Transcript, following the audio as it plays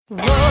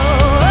Welcome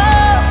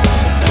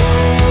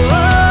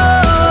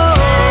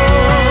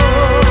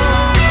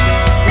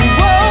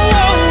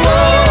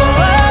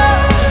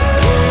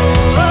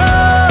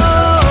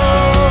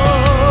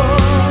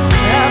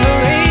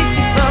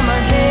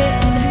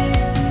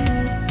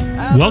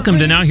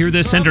to Now Hear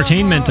This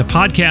Entertainment, a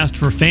podcast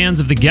for fans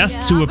of the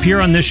guests who appear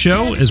on this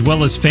show, as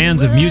well as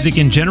fans of music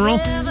in general,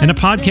 and a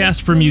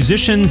podcast for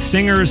musicians,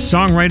 singers,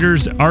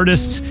 songwriters,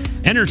 artists,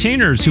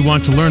 entertainers who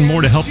want to learn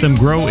more to help them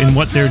grow in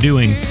what they're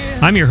doing.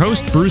 I'm your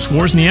host, Bruce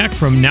Wozniak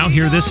from Now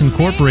Hear This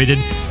Incorporated.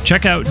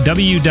 Check out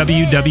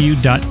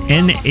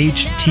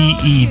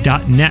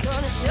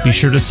www.nchte.net. Be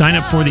sure to sign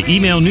up for the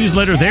email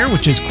newsletter there,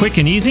 which is quick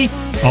and easy.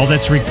 All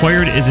that's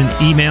required is an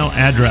email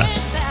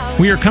address.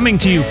 We are coming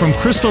to you from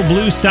Crystal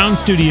Blue Sound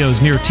Studios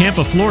near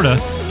Tampa, Florida.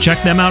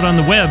 Check them out on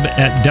the web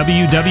at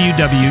www.cbpro,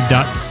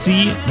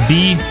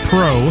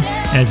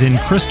 as in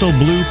Crystal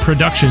Blue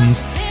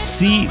Productions,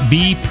 cbpro.net.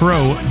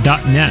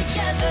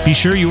 Be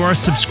sure you are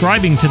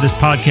subscribing to this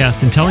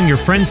podcast and telling your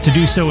friends to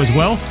do so as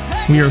well.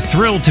 We are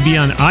thrilled to be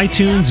on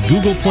iTunes,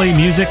 Google Play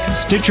Music,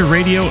 Stitcher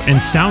Radio, and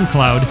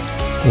SoundCloud.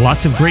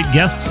 Lots of great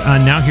guests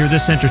on Now Hear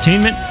This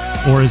Entertainment,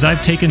 or as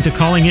I've taken to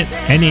calling it,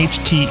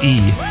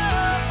 NHTE.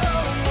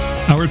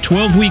 Our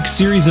 12-week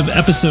series of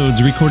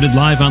episodes recorded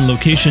live on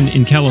location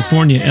in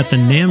California at the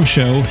NAMM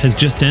show has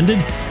just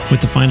ended,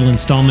 with the final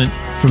installment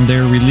from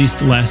there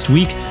released last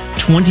week.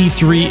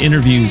 23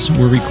 interviews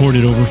were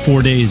recorded over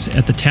 4 days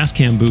at the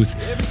Tascam booth,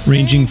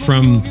 ranging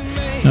from,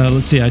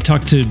 I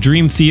talked to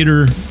Dream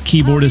Theater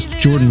keyboardist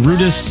Jordan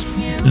Rudess,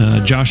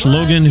 Josh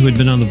Logan, who had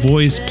been on The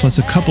Voice, plus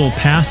a couple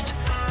past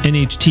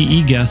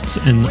NHTE guests,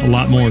 and a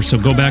lot more. So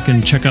go back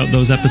and check out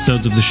those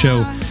episodes of the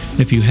show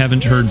if you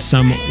haven't heard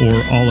some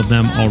or all of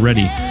them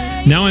already.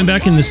 Now I'm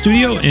back in the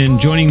studio, and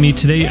joining me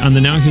today on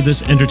the Now Hear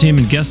This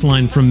Entertainment guest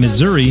line from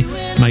Missouri,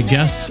 my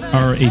guests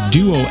are a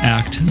duo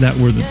act that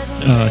were the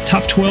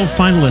top 12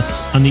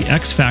 finalists on the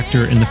X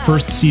Factor in the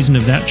first season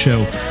of that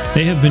show.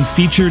 They have been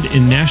featured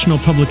in national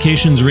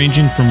publications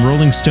ranging from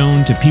Rolling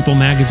Stone to People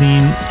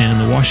Magazine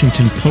and the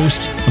Washington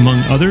Post,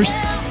 among others.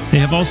 They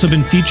have also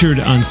been featured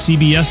on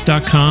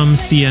CBS.com,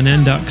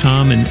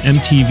 CNN.com, and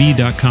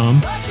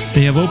MTV.com.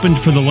 They have opened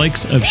for the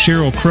likes of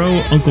Sheryl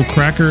Crow, Uncle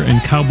Kracker,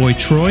 and Cowboy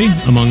Troy,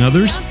 among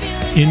others.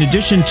 In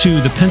addition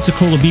to the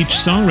Pensacola Beach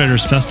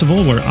Songwriters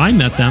Festival, where I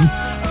met them,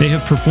 they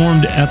have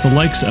performed at the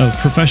likes of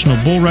professional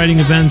bull riding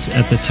events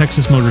at the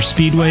Texas Motor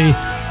Speedway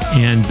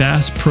and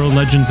Bass Pro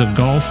Legends of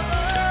Golf.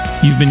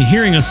 You've been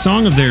hearing a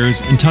song of theirs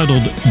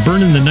entitled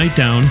Burnin' the Night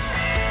Down.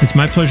 It's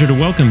my pleasure to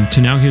welcome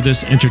to Now Hear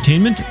This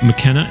Entertainment,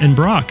 Makenna and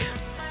Brock.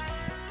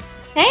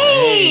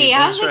 Hey,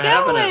 how's it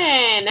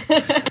going?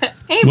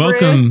 Hey,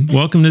 Bruce.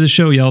 Welcome to the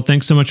show, y'all.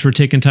 Thanks so much for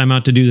taking time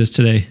out to do this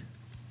today.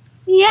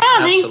 Yeah,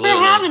 Thanks for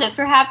having us.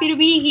 We're happy to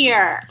be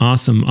here.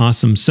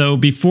 Awesome. So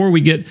before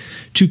we get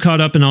too caught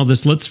up in all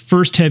this, let's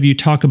first have you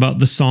talk about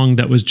the song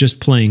that was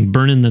just playing,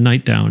 Burnin' the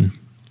Night Down.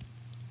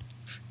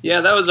 Yeah,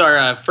 that was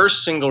our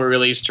first single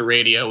release to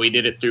radio. We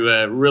did it through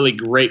a really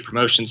great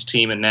promotions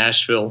team in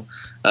Nashville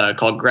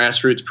called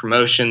Grassroots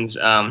Promotions.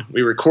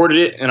 We recorded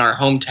it in our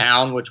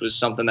hometown, which was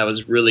something that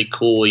was really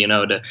cool,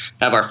 to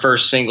have our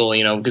first single,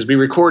 because we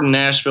record in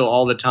Nashville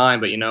all the time,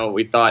 but,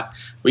 we thought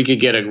we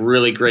could get a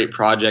really great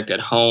project at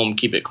home,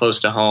 keep it close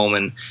to home.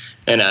 And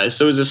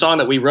so it was a song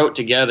that we wrote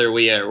together.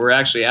 We're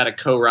actually at a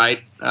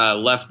co-write,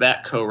 left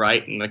that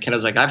co-write, and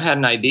McKenna's like, I've had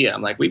an idea.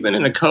 I'm like, we've been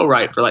in a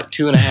co-write for like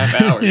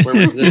 2.5 hours. Where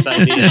was this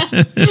idea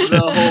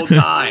the whole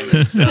time?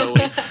 And so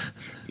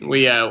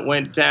we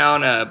went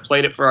down,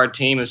 played it for our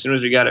team. As soon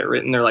as we got it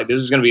written, they're like, this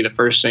is going to be the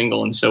first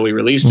single. And so we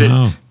released it,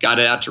 got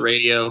it out to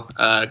radio,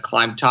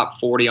 climbed top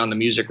 40 on the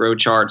Music Row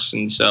charts.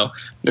 And so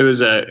it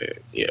was a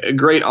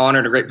great honor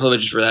and a great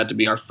privilege for that to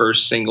be our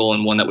first single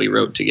and one that we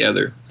wrote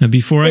together. Now,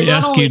 before I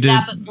ask you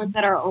to... but one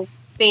that our own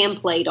band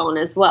played on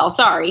as well.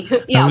 Sorry.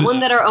 One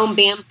that our own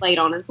band played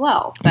on as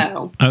well.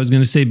 So I was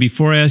going to say,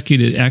 before I ask you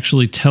to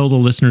actually tell the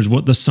listeners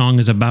what the song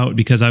is about,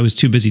 because I was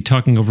too busy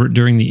talking over it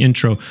during the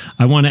intro,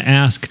 I want to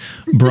ask,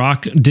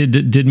 Brock, did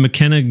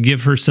Makenna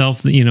give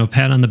herself the,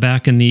 pat on the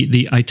back and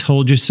the I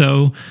told you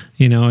so?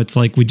 It's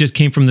like, we just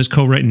came from this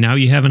co-write and now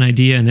you have an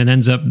idea, and it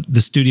ends up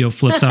the studio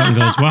flips out and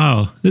goes,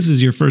 wow, this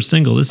is your first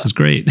single. This is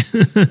great.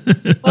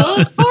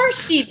 Well, of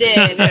course she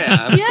did.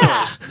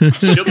 Yeah.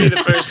 She'll be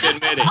the first to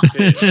admit it,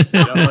 too.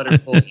 So don't let her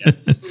fool you.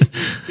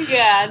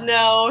 Yeah,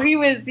 no, he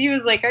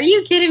was like, are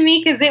you kidding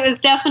me? Because it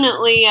was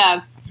definitely,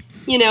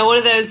 one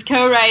of those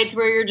co-writes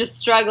where you're just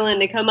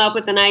struggling to come up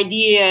with an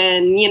idea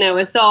and,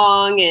 a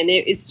song. And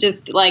it's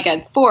just like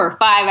a 4 or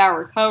 5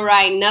 hour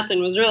co-write and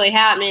nothing was really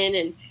happening.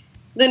 And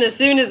then as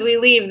soon as we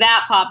leave,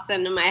 that pops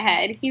into my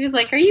head. He was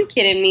like, are you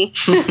kidding me?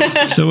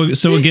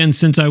 So again,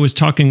 since I was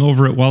talking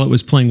over it while it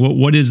was playing,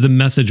 what is the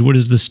message? What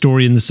is the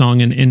story in the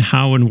song, and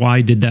how and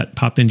why did that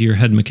pop into your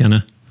head,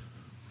 Makenna?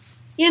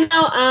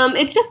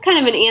 It's just kind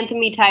of an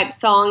anthem-y type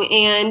song,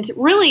 and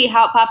really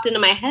how it popped into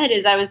my head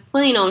is I was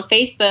playing on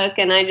Facebook,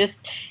 and I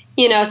just,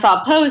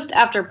 saw post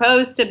after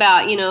post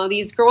about,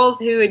 these girls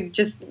who had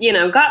just,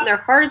 gotten their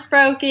hearts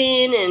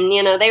broken, and,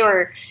 they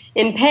were,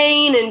 in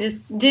pain and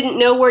just didn't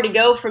know where to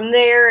go from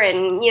there.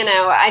 And,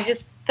 I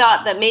just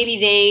thought that maybe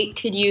they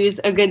could use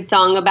a good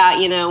song about,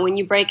 when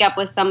you break up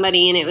with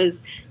somebody and it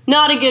was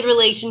not a good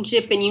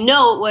relationship and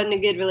it wasn't a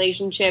good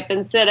relationship,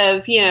 instead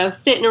of,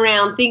 sitting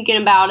around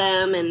thinking about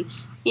them and,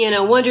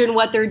 wondering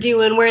what they're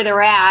doing, where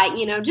they're at,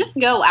 just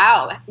go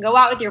out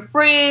with your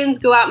friends,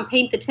 go out and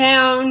paint the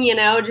town,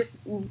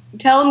 just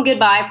tell them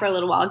goodbye for a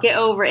little while, get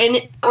over it. And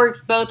it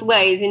works both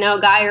ways, a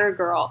guy or a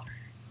girl.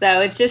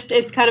 So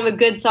it's kind of a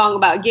good song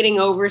about getting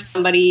over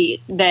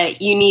somebody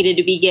that you needed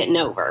to be getting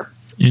over.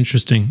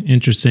 Interesting.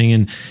 And,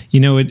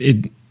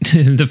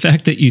 the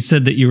fact that you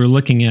said that you were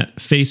looking at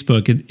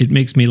Facebook, it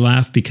makes me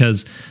laugh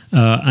because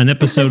on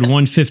episode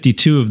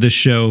 152 of this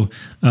show,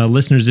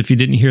 listeners, if you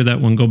didn't hear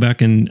that one, go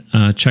back and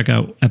check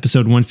out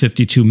episode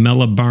 152.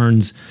 Mela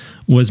Barnes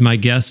was my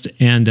guest,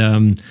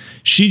 and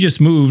she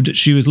just moved.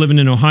 She was living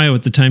in Ohio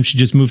at the time. She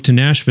just moved to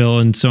Nashville,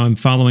 and so I'm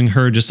following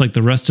her just like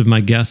the rest of my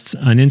guests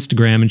on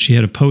Instagram, and she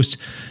had a post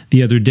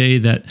the other day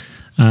that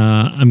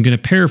I'm going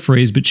to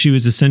paraphrase, but she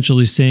was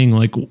essentially saying,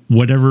 like,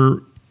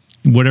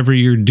 whatever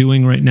you're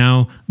doing right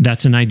now,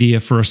 that's an idea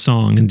for a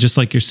song. And just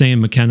like you're saying,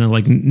 Makenna,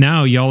 like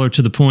now y'all are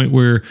to the point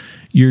where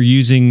you're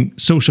using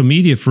social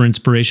media for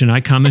inspiration. I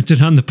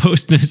commented on the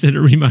post and I said, it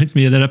reminds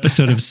me of that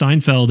episode of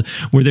Seinfeld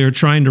where they were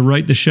trying to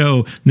write the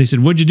show. And they said,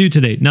 what'd you do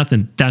today?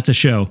 Nothing. That's a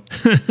show.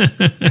 So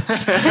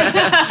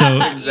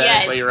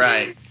exactly yes.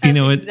 Right.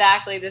 That's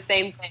exactly the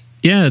same thing.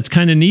 Yeah. It's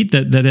kind of neat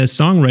that as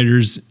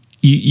songwriters,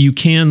 you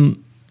can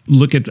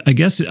look at, I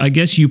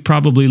guess you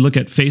probably look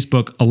at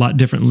Facebook a lot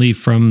differently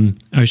from,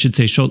 I should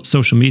say,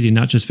 social media,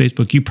 not just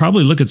Facebook. You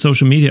probably look at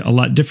social media a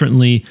lot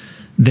differently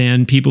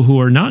than people who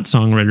are not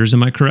songwriters.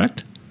 Am I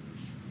correct?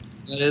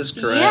 That is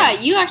correct. Yeah,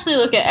 you actually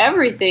look at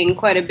everything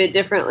quite a bit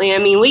differently. I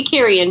mean, we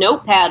carry a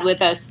notepad with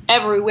us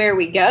everywhere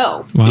we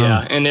go. Wow.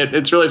 Yeah, and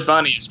it's really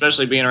funny,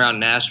 especially being around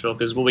Nashville,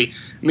 because we'll be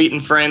meeting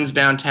friends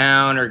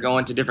downtown or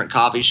going to different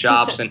coffee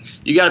shops, and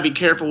you got to be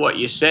careful what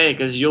you say,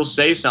 because you'll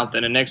say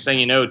something, and next thing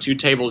you know, 2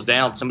 tables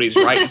down, somebody's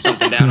writing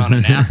something down on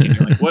a napkin.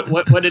 You're like,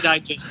 what did I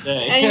just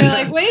say? And you're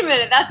like, wait a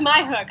minute, that's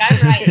my hook.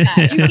 I'm writing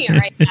that. You can't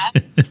write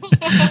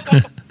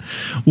that.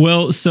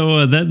 Well,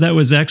 so that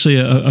was actually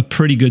a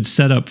pretty good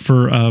setup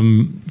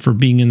for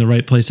being in the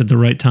right place at the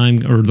right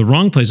time, or the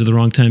wrong place at the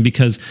wrong time,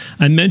 because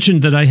I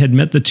mentioned that I had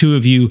met the two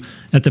of you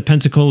at the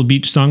Pensacola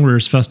Beach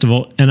Songwriters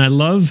Festival, and I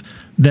love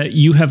that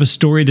you have a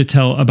story to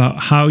tell about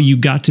how you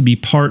got to be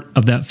part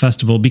of that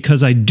festival,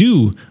 because I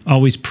do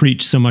always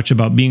preach so much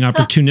about being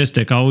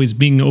opportunistic, always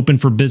being open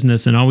for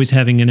business, and always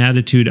having an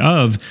attitude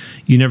of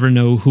you never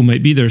know who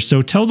might be there.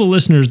 So tell the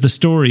listeners the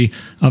story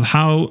of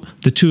how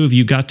the two of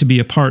you got to be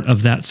a part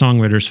of that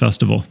Songwriters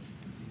Festival.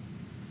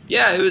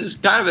 Yeah, it was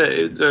kind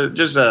of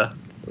just a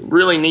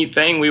really neat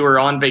thing. We were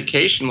on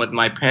vacation with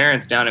my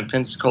parents down in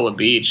Pensacola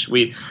Beach.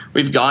 We've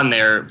gone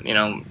there,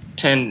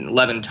 10,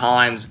 11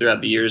 times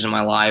throughout the years of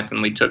my life,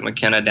 and we took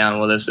Makenna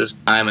down with us this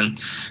time. And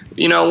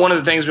one of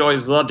the things we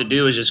always love to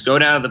do is just go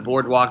down to the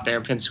boardwalk there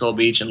in Pensacola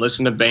Beach and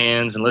listen to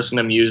bands and listen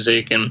to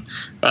music. And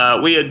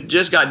we had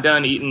just got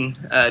done eating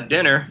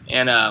dinner,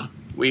 and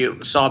we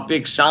saw a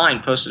big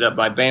sign posted up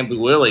by Bamboo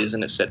Willie's,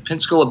 and it said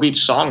Pensacola Beach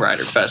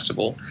Songwriter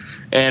Festival.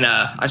 And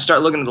I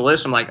start looking at the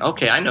list. I'm like,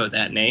 okay, I know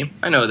that name.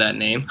 I know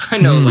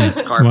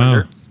Lance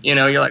Carpenter. Wow.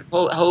 You're like,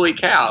 holy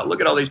cow, look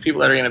at all these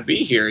people that are going to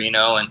be here,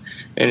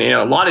 and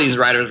a lot of these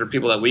writers were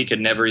people that we could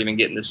never even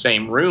get in the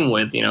same room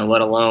with,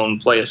 let alone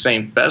play a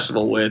same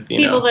festival with,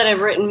 People that have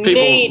written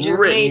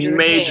major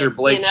hits,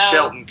 Blake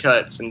Shelton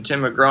cuts and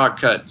Tim McGraw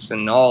cuts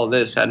and all of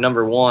this had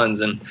number ones.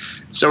 And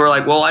so we're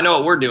like, well, I know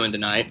what we're doing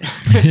tonight.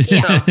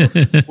 So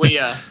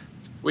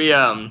we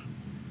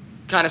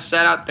kind of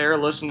sat out there,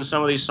 listened to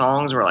some of these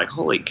songs, and we're like,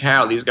 holy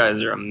cow, these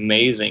guys are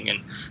amazing.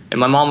 And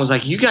my mom was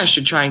like, you guys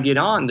should try and get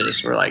on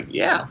this. We're like,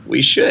 yeah,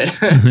 we should.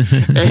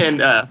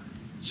 And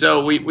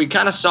so we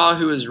kind of saw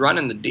who was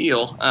running the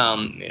deal,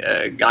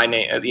 a guy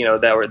named,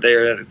 that were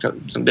there,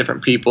 some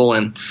different people.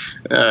 And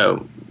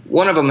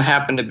one of them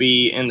happened to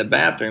be in the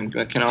bathroom.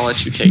 Can I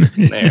let you take it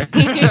from there?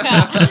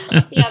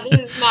 Yeah,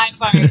 this is my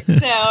part.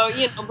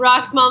 So,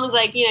 Brock's mom was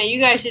like,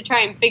 you guys should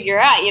try and figure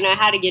out,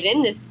 how to get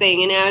in this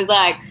thing. And I was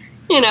like,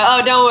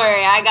 oh, don't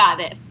worry, I got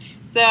this.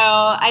 So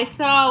I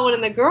saw one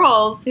of the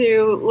girls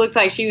who looked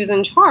like she was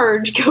in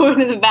charge go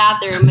into the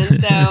bathroom. And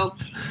so,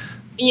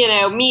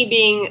 me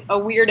being a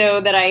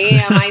weirdo that I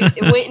am, I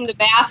went in the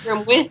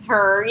bathroom with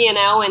her,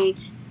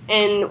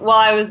 and while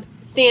I was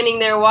standing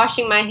there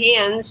washing my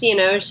hands,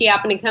 she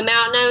happened to come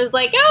out, and I was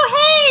like,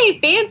 oh, hey,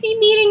 fancy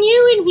meeting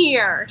you in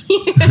here.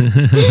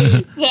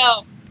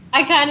 So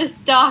I kind of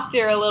stalked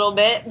her a little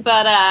bit,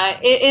 but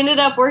it ended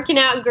up working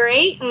out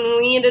great, and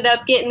we ended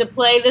up getting to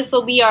play. This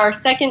will be our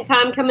second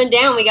time coming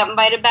down. We got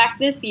invited back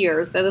this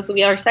year, so this will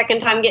be our second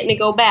time getting to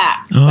go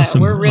back. Awesome. So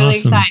we're really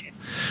excited.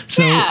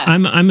 So yeah.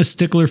 I'm a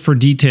stickler for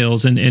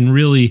details, and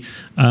really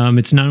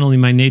it's not only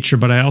my nature,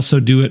 but I also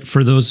do it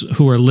for those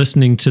who are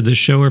listening to the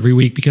show every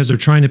week, because they're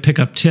trying to pick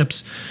up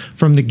tips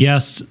from the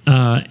guests.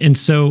 And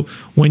so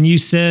when you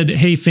said,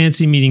 hey,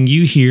 fancy meeting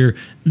you here,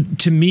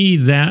 to me,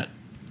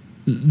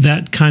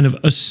 that kind of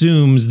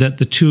assumes that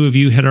the two of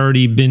you had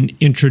already been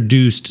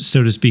introduced,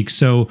 so to speak.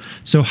 So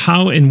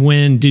how and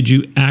when did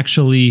you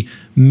actually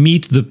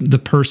meet the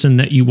person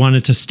that you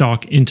wanted to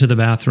stalk into the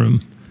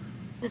bathroom?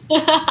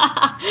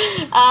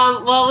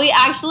 Well, we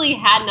actually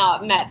had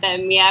not met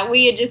them yet.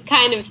 We had just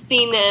kind of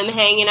seen them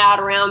hanging out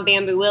around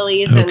Bamboo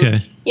Willie's, Okay.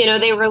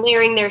 and they were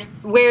wearing their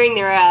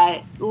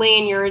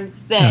lanyards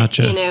that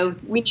Gotcha.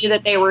 we knew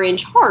that they were in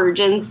charge,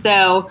 and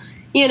so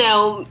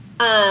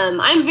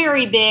I'm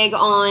very big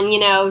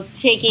on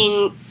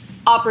taking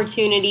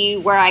opportunity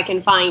where I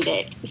can find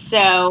it.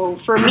 So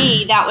for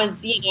me, that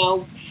was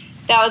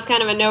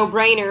kind of a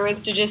no-brainer,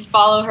 was to just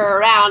follow her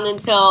around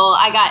until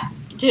I got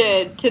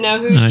to know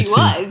who she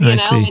was,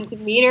 and to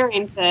meet her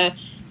and to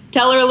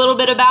tell her a little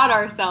bit about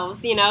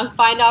ourselves,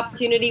 find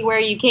opportunity where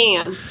you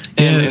can.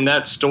 And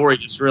that story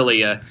just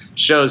really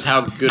shows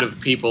how good of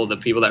people the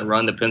people that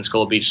run the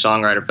Pensacola Beach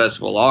Songwriter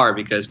Festival are,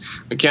 because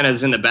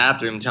Makenna's in the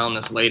bathroom telling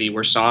this lady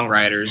we're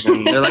songwriters,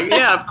 and they're like,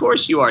 yeah, of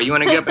course you are. You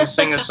want to get up and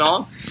sing a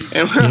song?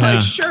 And we're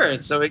like, sure.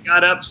 So we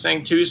got up,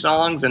 sang 2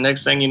 songs, and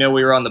next thing you know,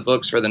 we were on the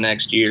books for the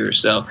next year.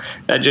 So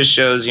that just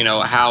shows,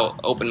 how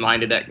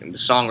open-minded that the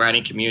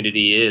songwriting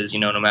community is,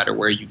 no matter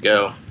where you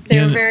go. They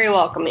were very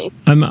welcoming.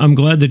 I'm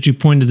glad that you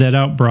pointed that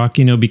out, Brock,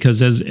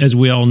 because as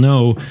we all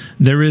know,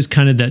 there is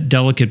kind of that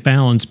delicate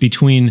balance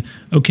between,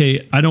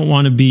 okay, I don't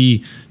want to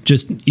be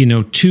just,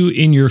 too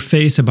in your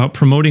face about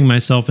promoting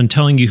myself and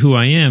telling you who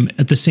I am.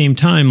 At the same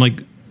time,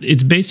 like,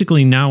 it's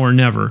basically now or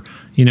never.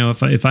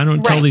 If I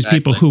don't tell these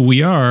people who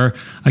we are,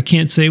 I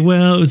can't say,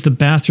 well, it was the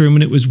bathroom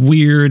and it was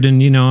weird,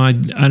 and I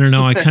don't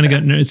know, I kind of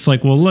got. It's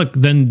like, well, look,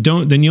 then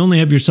you only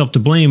have yourself to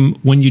blame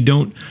when you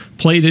don't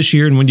play this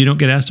year and when you don't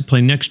get asked to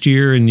play next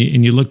year, and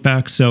you look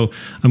back. So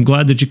I'm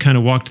glad that you kind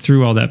of walked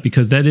through all that,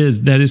 because that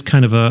is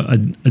kind of a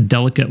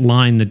delicate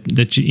line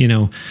that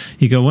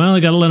you go, well, I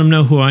got to let them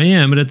know who I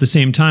am, but at the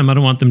same time, I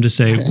don't want them to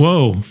say,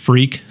 whoa,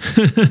 freak.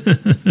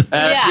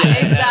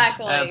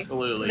 Exactly.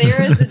 Absolutely.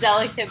 There is a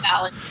delicate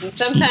balance, and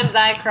sometimes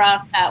I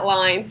cross that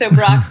line. So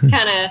Brock's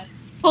kind of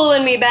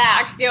pulling me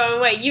back,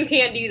 going, wait, you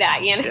can't do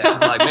that, Yeah,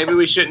 like, maybe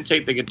we shouldn't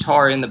take the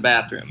guitar in the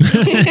bathroom.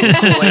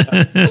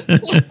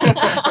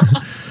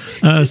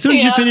 As soon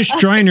as you finish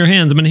drying your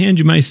hands, I'm going to hand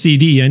you my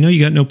CD. I know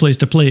you got no place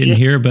to play it in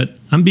here, but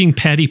I'm being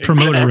Patty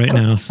promoter right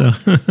now. So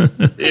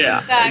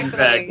yeah,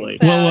 exactly.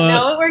 So,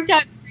 no, it worked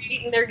out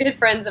great, and they're good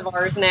friends of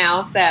ours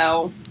now.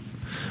 So.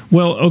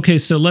 Well, okay,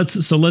 so let's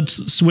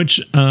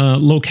switch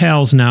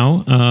locales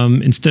now.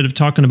 Instead of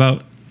talking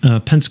about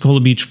Pensacola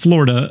Beach,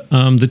 Florida,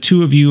 the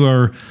two of you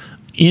are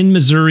in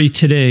Missouri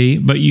today,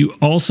 but you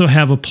also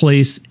have a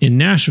place in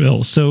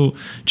Nashville. So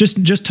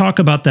just talk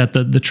about that,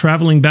 the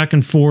traveling back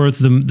and forth,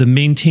 the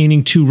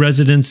maintaining 2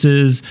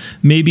 residences.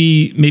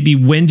 Maybe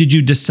when did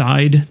you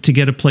decide to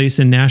get a place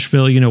in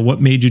Nashville? What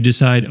made you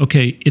decide,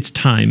 okay, it's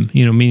time,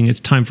 meaning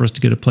it's time for us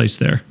to get a place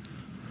there?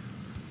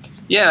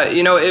 Yeah,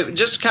 it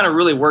just kind of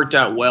really worked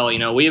out well.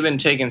 We've been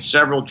taking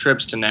several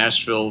trips to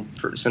Nashville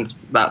since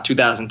about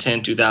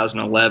 2010,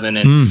 2011,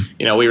 and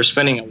we were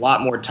spending a lot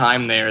more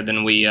time there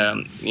than we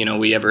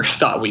ever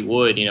thought we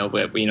would.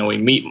 But we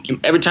meet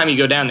every time you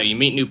go down there, you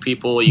meet new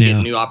people, you get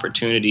new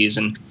opportunities,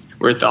 and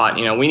we thought,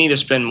 we need to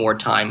spend more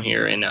time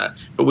here. And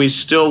but we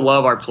still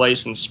love our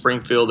place in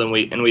Springfield, and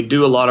we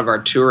do a lot of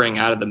our touring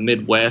out of the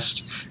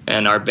Midwest,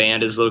 and our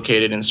band is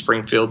located in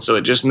Springfield, so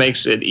it just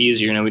makes it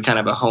easier. We kind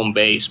of have a home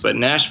base, but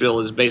Nashville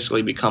has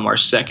basically become our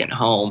second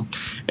home,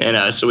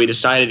 and so we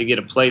decided to get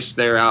a place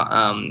there.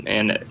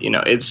 And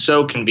it's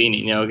so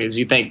convenient, because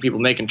you think people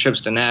making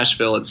trips to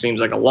Nashville, it seems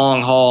like a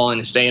long haul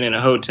and staying in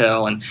a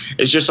hotel, and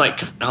it's just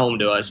like home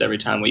to us every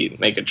time we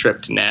make a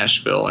trip to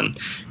Nashville. And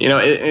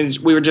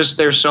we were just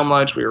there so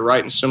much, we were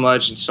writing so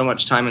much, and so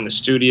much time in the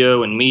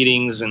studio and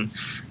meetings and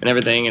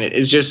everything, and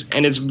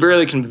it's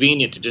really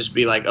convenient to just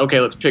be like,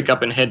 okay, let's pick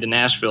up and head to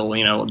Nashville,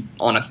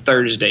 on a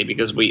Thursday,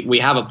 because we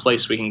have a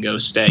place we can go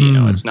stay.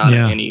 It's not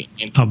any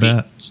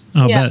inconvenience.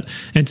 I'll bet.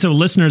 And so,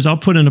 listeners, I'll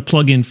put in a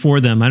plug-in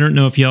for them. I don't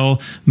know if y'all,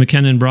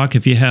 Makenna and Brock,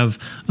 if you have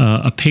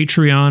a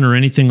Patreon or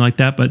anything like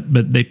that, but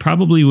they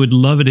probably would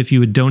love it if you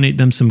would donate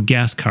them some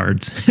gas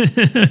cards,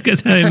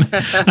 because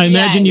I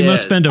imagine you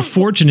must spend a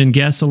fortune in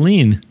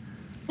gasoline.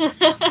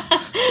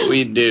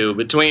 We do,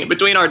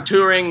 between our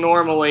touring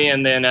normally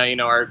and then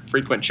our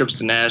frequent trips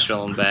to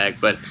Nashville and back,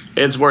 but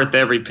it's worth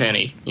every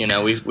penny.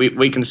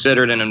 We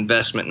consider it an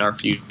investment in our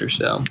future.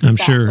 So I'm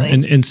sure.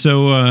 And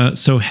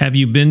so have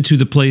you been to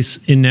the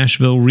place in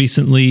Nashville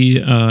recently?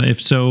 If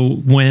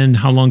so, when?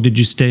 How long did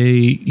you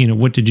stay?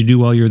 What did you do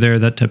while you were there?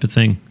 That type of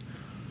thing.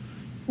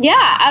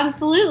 Yeah,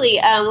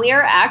 absolutely.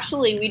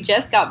 We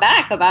just got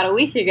back about a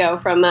week ago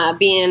from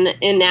being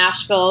in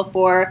Nashville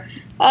for.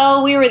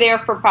 We were there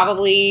for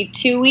probably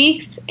 2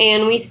 weeks,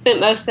 and we spent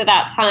most of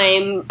that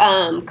time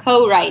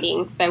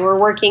co-writing. So we're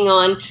working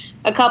on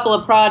a couple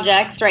of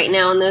projects right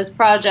now, and those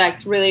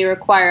projects really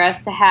require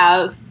us to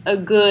have a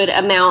good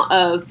amount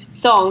of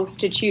songs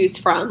to choose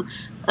from.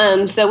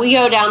 So we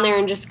go down there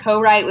and just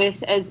co-write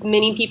with as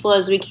many people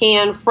as we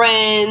can,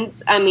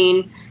 friends.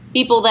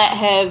 people that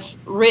have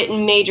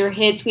written major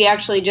hits. We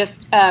actually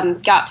just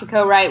got to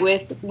co-write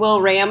with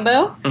Will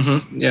Rambo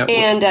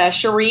and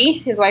Cherie,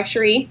 his wife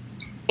Cherie.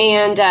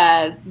 And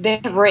they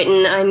have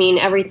written,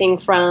 everything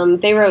from,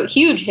 they wrote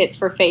huge hits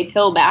for Faith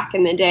Hill back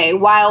in the day,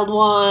 Wild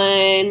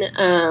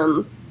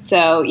One.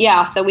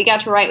 So we got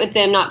to write with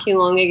them not too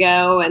long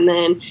ago. And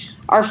then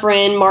our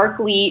friend Mark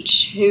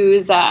Leach,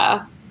 who's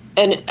a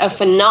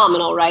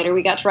phenomenal writer,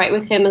 we got to write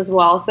with him as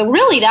well. So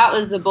really that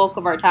was the bulk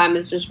of our time,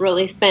 is just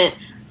really spent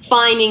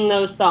finding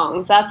those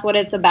songs. That's what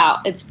it's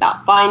about. It's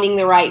about finding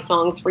the right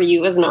songs for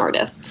you as an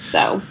artist.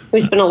 So we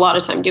spent a lot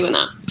of time doing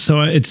that.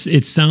 So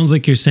it sounds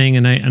like you're saying,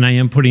 and I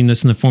am putting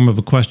this in the form of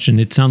a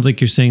question, it sounds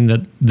like you're saying that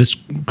this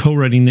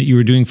co-writing that you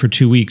were doing for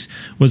 2 weeks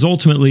was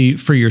ultimately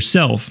for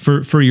yourself,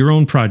 for your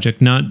own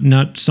project,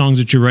 not songs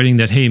that you're writing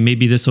that, hey,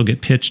 maybe this will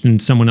get pitched and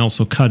someone else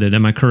will cut it.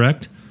 Am I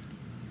correct?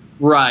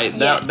 Right.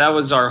 Yes. That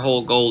was our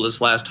whole goal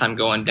this last time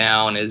going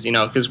down, is,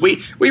 because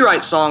we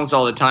write songs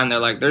all the time. They're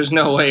like, there's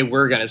no way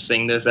we're going to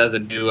sing this as a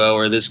duo,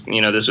 or this,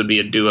 this would be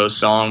a duo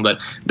song.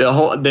 But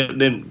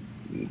the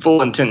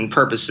full intent and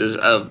purposes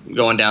of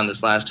going down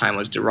this last time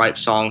was to write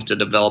songs to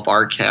develop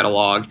our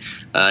catalog,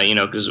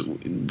 because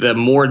the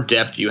more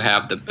depth you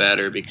have, the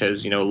better,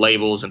 because,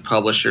 labels and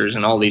publishers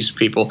and all these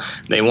people,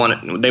 they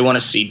want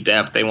to see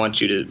depth. They want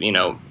you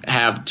to,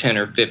 have 10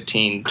 or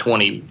 15,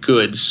 20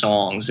 good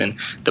songs. And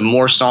the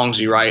more songs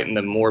you write and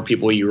the more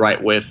people you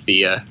write with,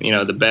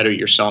 the better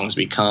your songs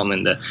become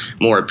and the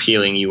more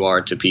appealing you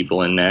are to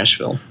people in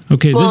Nashville.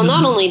 Okay. Well,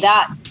 not only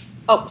that.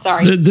 Oh,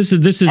 sorry. This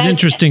is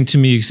interesting to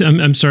me.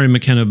 I'm sorry,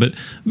 Makenna, but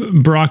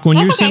Brock, when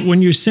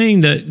you're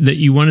saying that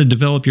you want to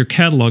develop your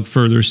catalog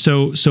further,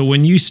 so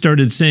when you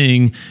started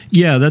saying,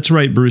 yeah, that's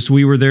right, Bruce,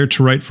 we were there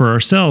to write for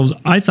ourselves,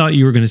 I thought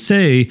you were going to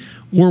say,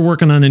 we're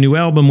working on a new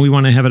album, we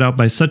want to have it out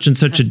by such and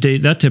such a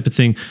date, that type of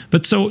thing.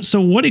 But so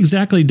what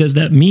exactly does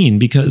that mean?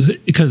 Because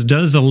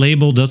does a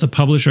label, does a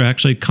publisher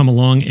actually come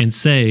along and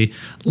say,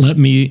 let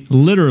me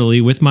literally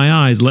with my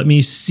eyes, let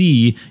me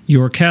see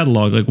your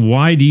catalog? Like,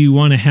 why do you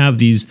want to have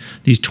these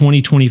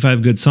 20,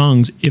 25 good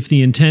songs if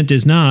the intent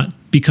is not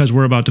because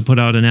we're about to put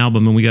out an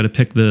album and we got to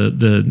pick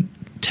the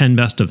 10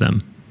 best of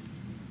them?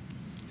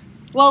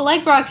 Well,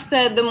 like Brock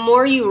said, the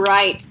more you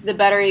write, the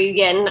better you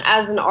get. And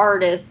as an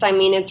artist,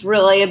 it's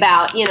really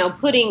about,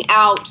 putting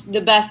out the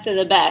best of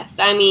the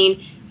best.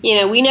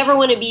 We never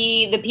want to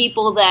be the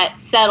people that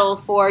settle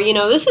for,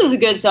 this is a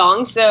good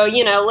song, so,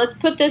 let's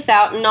put this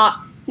out and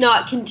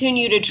not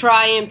continue to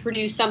try and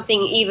produce something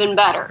even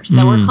better.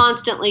 So we're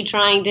constantly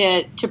trying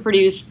to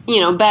produce,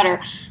 better.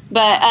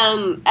 But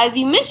as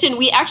you mentioned,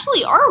 we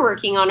actually are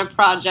working on a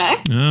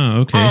project.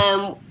 Oh,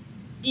 okay.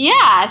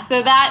 Yeah,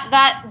 so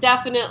that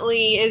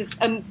definitely is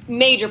a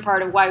major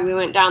part of why we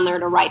went down there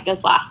to write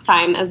this last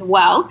time as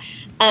well.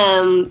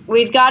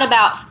 We've got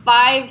about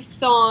 5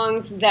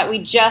 songs that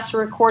we just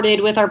recorded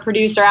with our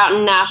producer out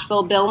in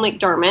Nashville, Bill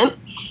McDermott.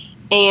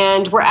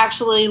 And we're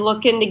actually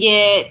looking to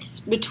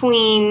get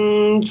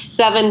between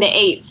 7 to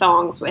 8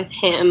 songs with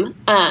him.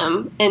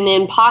 And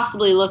then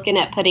possibly looking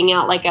at putting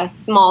out like a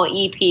small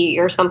EP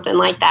or something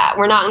like that.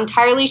 We're not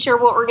entirely sure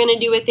what we're going to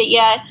do with it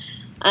yet.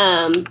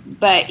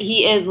 But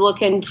he is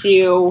looking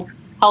to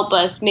help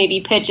us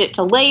maybe pitch it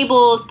to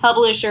labels,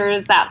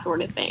 publishers, that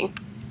sort of thing.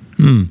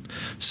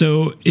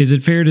 So is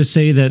it fair to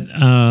say that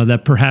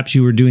that perhaps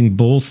you were doing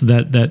both,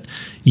 that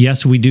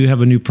yes, we do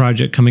have a new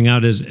project coming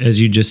out,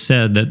 as you just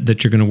said,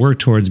 that you're going to work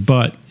towards,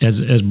 but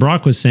as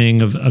Brock was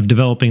saying of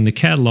developing the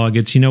catalog,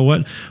 it's,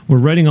 we're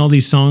writing all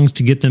these songs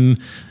to get them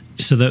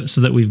so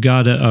that we've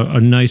got a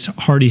nice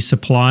hearty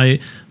supply,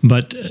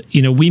 but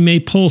we may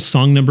pull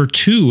song number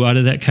 2 out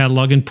of that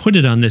catalog and put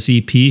it on this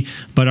EP,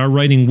 but our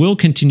writing will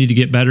continue to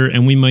get better,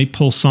 and we might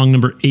pull song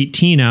number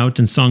 18 out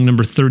and song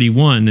number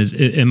 31.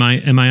 Am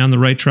I on the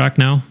right track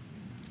now?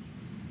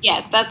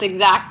 Yes, that's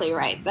exactly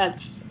right.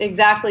 That's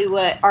exactly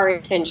what our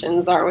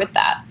intentions are with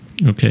that.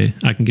 Okay,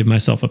 I can give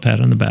myself a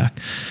pat on the back.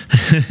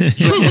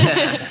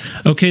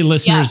 Okay,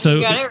 listeners. Yeah, so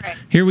right.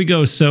 Here we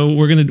go. So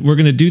we're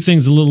gonna do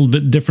things a little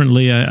bit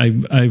differently.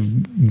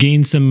 I've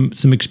gained some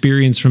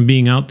experience from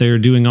being out there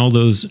doing all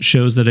those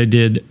shows that I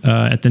did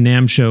at the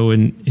NAMM show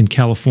in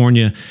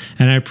California,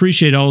 and I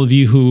appreciate all of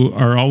you who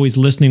are always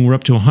listening. We're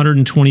up to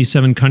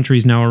 127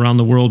 countries now around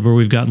the world where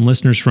we've gotten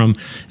listeners from,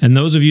 and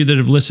those of you that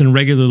have listened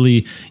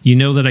regularly, you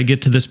know that I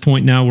get to this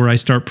point now where I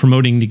start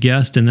promoting the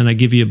guest, and then I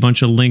give you a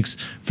bunch of links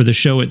for the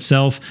show itself.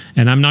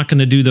 And I'm not going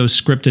to do those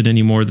scripted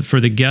anymore. For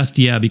the guest,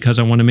 yeah, because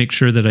I want to make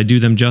sure that I do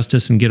them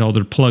justice and get all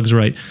their plugs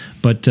right.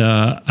 But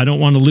I don't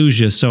want to lose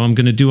you, so I'm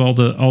going to do all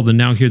the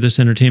Now Hear This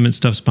Entertainment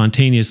stuff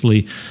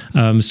spontaneously.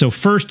 So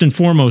first and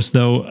foremost,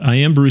 though, I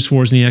am Bruce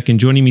Wozniak, and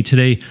joining me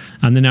today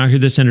on the Now Hear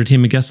This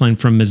Entertainment guest line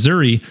from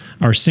Missouri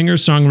are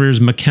singer-songwriters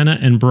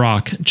Makenna and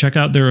Brock. Check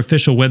out their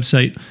official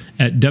website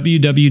at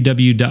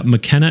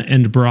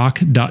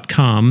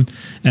www.makennaandbrock.com.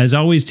 As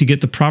always, to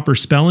get the proper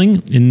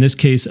spelling, in this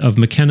case of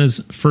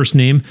Makenna's first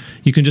name,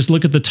 you can just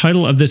look at the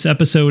title of this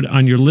episode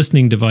on your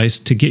listening device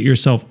to get get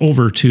yourself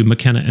over to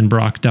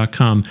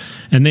MakennaandBrock.com.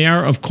 And they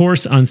are, of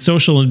course, on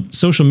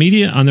social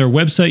media. On their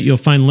website, you'll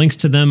find links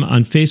to them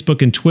on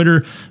Facebook and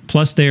Twitter.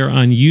 Plus, they are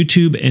on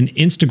YouTube and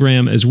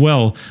Instagram as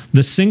well.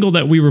 The single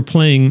that we were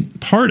playing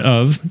part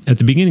of at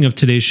the beginning of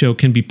today's show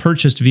can be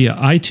purchased via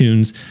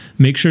iTunes.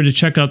 Make sure to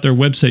check out their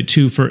website,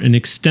 too, for an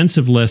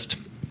extensive list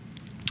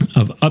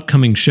of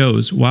upcoming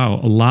shows. Wow,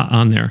 a lot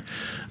on there.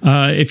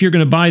 If you're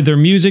going to buy their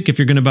music, if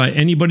you're going to buy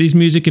anybody's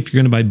music, if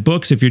you're going to buy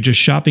books, if you're just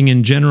shopping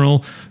in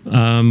general,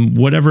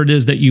 whatever it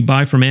is that you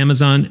buy from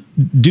Amazon,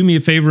 do me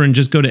a favor and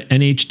just go to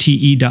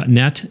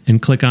NHTE.net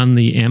and click on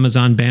the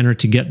Amazon banner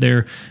to get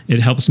there. It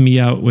helps me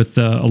out with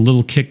a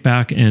little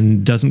kickback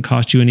and doesn't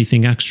cost you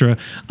anything extra.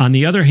 On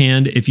the other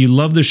hand, if you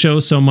love the show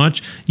so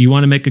much, you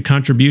want to make a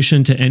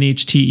contribution to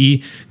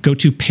NHTE, go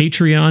to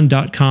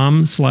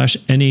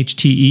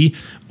patreon.com/NHTE,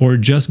 or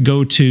just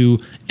go to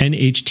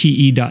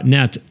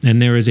NHTE.net,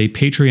 and there is a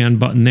Patreon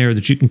button there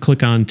that you can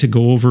click on to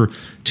go over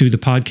to the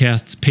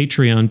podcast's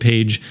Patreon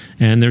page,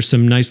 and there's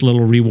some nice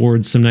little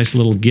rewards, some nice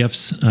little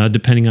gifts,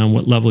 depending on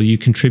what level you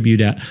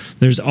contribute at.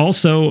 There's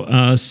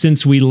also,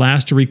 since we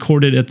last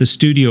recorded at the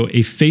studio,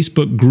 a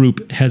Facebook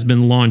group has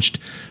been launched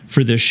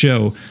for this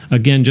show.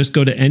 Again, just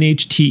go to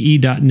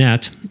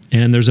NHTE.net,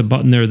 and there's a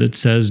button there that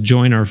says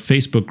join our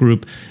Facebook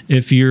group.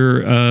 If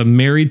you're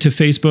married to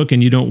Facebook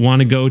and you don't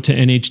want to go to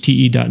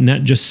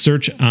NHTE.net, just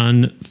search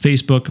on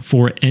Facebook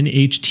for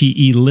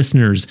NHTE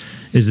Listeners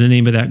is the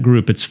name of that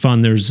group. It's fun.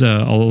 There's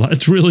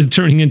it's really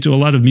turning into a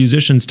lot of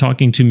musicians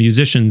talking to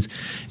musicians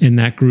in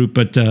that group,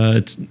 but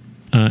it's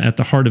at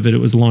the heart of it, it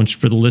was launched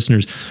for the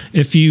listeners.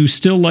 If you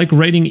still like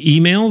writing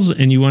emails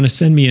and you want to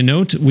send me a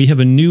note, we have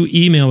a new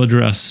email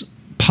address,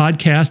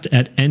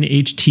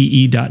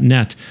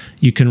 podcast@nhte.net.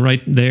 You can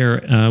write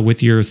there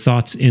with your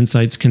thoughts,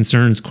 insights,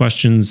 concerns,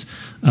 questions,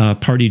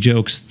 party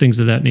jokes, things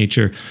of that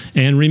nature.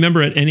 And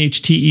remember, at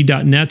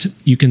nhte.net,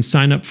 you can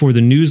sign up for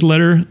the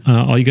newsletter.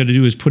 All you got to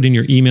do is put in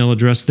your email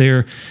address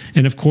there.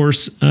 And of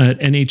course, at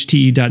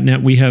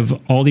nhte.net, we have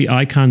all the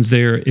icons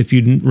there. If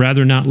you'd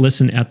rather not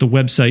listen at the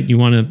website, you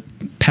want to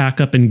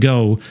pack up and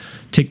go,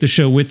 take the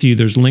show with you.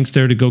 There's links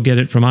there to go get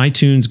it from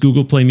iTunes,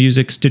 Google Play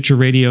Music, Stitcher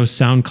Radio,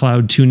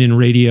 SoundCloud, TuneIn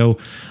Radio.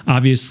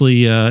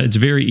 Obviously, it's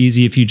very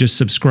easy if you just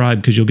subscribe,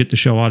 because you'll get the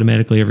show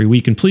automatically every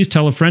week. And please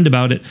tell a friend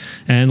about it.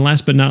 And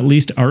last but not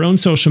least, our own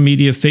social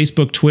media,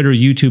 Facebook, Twitter,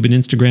 YouTube, and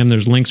Instagram.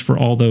 There's links for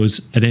all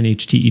those at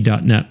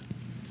nhte.net.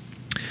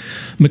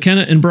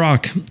 Makenna and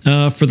Brock,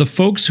 for the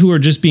folks who are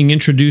just being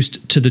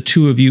introduced to the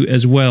two of you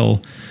as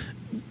well,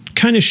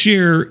 kind of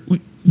share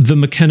the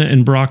Makenna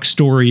and Brock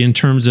story in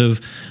terms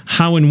of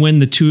how and when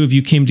the two of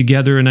you came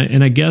together.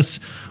 And I guess,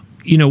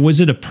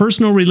 was it a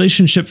personal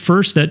relationship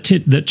first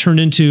that turned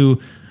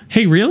into,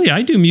 hey, really,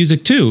 I do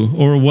music too?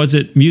 Or was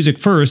it music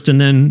first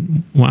and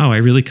then, wow, I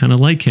really kind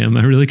of like him,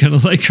 I really kind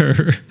of like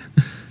her?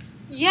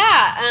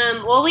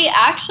 Yeah, well, we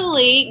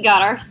actually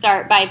got our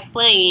start by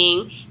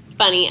playing, it's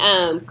funny,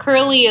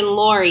 Curly and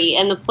Lori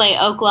in the play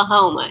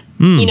Oklahoma.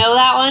 You know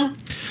that one?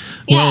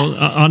 Yeah. Well,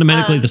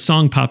 automatically the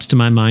song pops to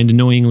my mind,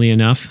 annoyingly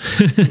enough.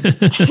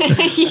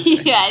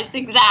 Yes,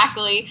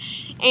 exactly.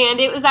 And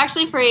it was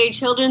actually for a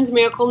Children's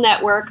Miracle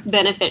Network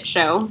benefit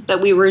show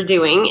that we were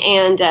doing.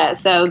 And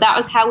so that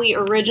was how we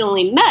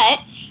originally met.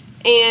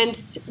 And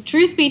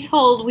truth be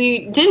told,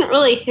 we didn't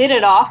really hit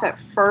it off at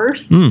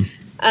first.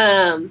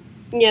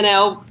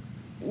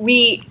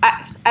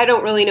 I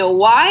don't really know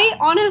why,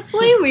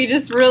 honestly. We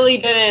just really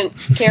didn't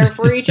care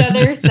for each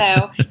other.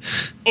 So,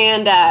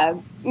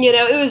 and,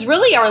 it was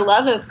really our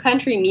love of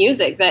country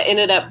music that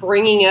ended up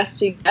bringing us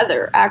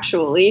together,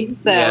 actually.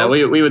 So yeah,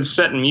 we would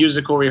sit in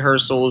musical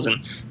rehearsals,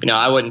 and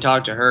I wouldn't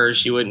talk to her,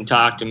 she wouldn't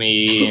talk to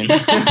me, and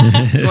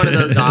one of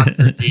those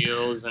awkward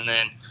deals. And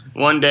then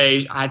one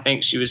day, I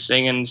think she was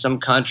singing some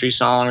country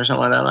song or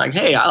something like that. I'm like,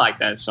 hey, I like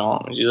that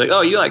song. And she's like,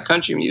 oh, you like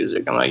country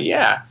music? I'm like,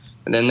 yeah.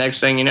 And then next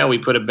thing you know, we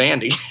put a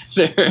band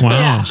together. Wow.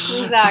 Yeah,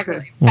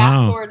 exactly. Fast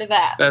forward to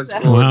that. So,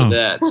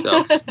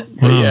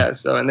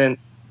 So, and then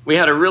we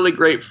had a really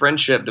great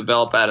friendship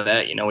develop out of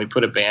that. We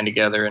put a band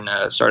together and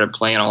started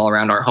playing all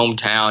around our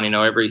hometown,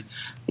 every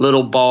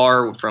little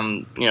bar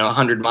from,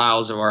 100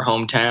 miles of our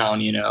hometown,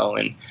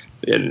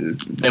 and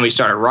then we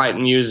started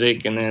writing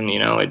music, and then,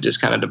 it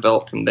just kind of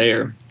developed from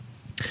there.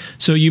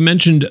 So you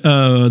mentioned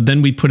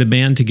then we put a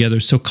band together.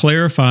 So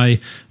clarify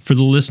for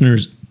the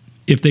listeners,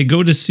 if they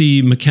go to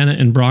see Makenna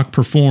and Brock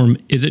perform,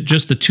 is it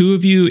just the two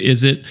of you?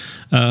 Is it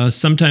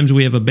sometimes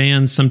we have a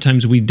band,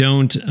 sometimes we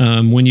don't?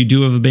 When you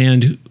do have a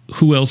band,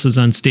 who else is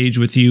on stage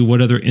with you?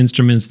 What other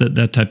instruments,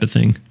 that type of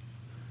thing?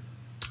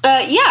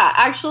 Yeah,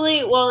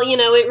 actually, well,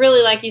 it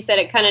really, like you said,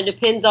 it kind of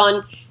depends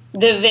on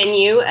the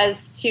venue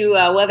as to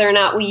whether or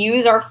not we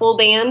use our full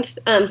band.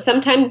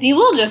 Sometimes you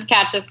will just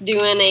catch us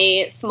doing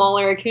a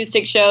smaller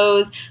acoustic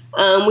shows.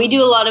 We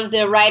do a lot of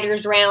the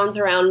writers' rounds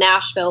around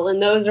Nashville,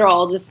 and those are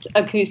all just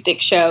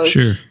acoustic shows.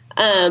 Sure.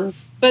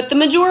 But the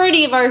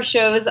majority of our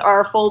shows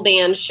are full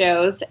band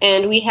shows,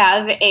 and we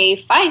have a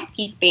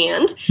 5-piece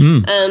band.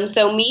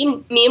 So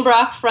me and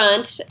Brock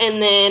front,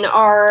 and then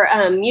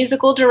our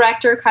musical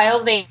director,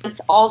 Kyle Vance,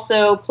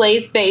 also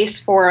plays bass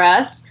for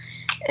us.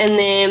 And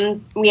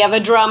then we have a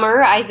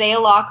drummer,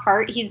 Isaiah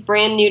Lockhart. He's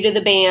brand new to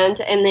the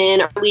band. And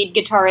then our lead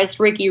guitarist,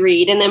 Ricky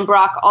Reed. And then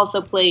Brock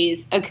also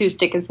plays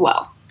acoustic as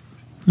well.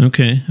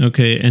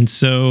 Okay. And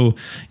so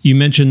you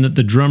mentioned that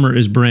the drummer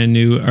is brand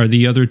new. Are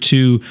the other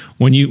two,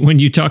 when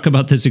you talk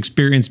about this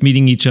experience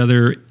meeting each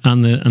other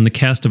on the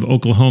cast of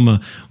Oklahoma,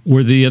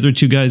 were the other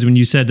two guys, when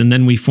you said, and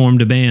then we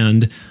formed a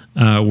band,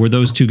 were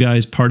those two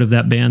guys part of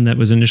that band that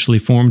was initially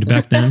formed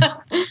back then?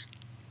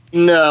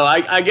 No,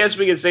 I guess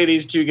we could say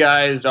these two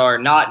guys are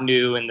not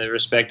new in the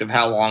respect of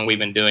how long we've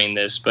been doing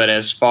this. But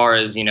as far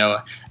as,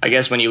 I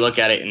guess when you look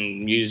at it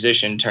in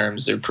musician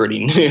terms, they're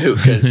pretty new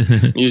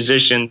because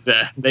musicians,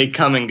 they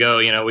come and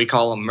go. We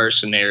call them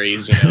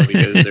mercenaries,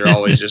 because they're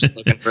always just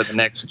looking for the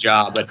next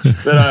job.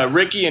 But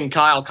Ricky and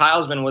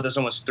Kyle's been with us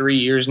almost 3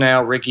 years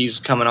now. Ricky's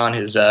coming on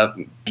his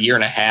year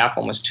and a half,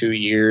 almost 2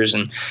 years.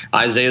 And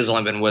Isaiah's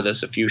only been with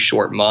us a few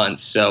short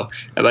months. So,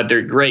 but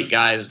they're great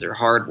guys. They're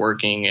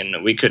hardworking,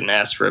 and we couldn't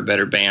ask for a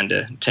better band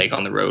to take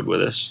on the road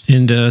with us.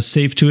 And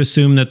safe to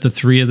assume that the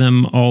three of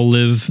them all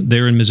live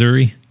there in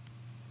Missouri?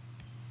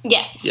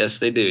 Yes,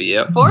 they do.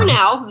 Yep. For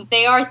now,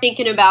 they are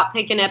thinking about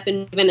picking up and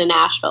moving to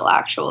Nashville,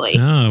 actually.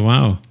 Oh,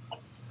 wow.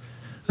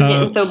 We're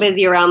getting so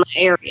busy around the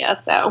area,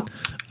 so.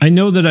 I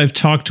know that I've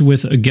talked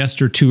with a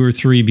guest or two or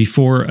three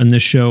before on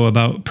this show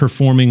about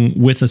performing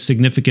with a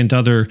significant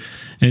other,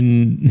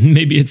 and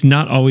maybe it's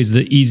not always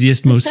the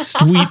easiest, most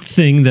sweet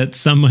thing that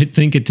some might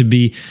think it to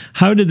be.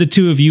 How did the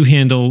two of you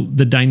handle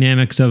the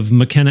dynamics of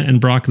Makenna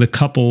and Brock, the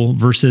couple,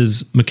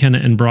 versus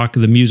Makenna and Brock,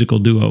 the musical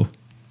duo?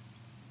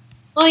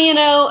 Well,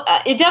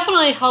 it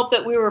definitely helped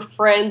that we were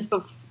friends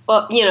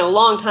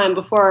long time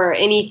before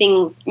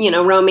anything,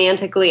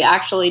 romantically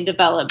actually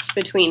developed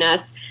between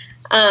us.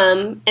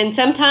 And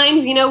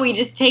sometimes, we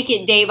just take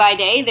it day by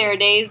day. There are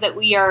days that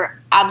we are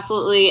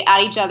absolutely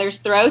at each other's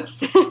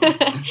throats.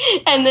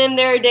 And then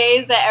there are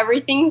days that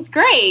everything's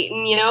great.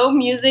 And,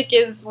 music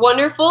is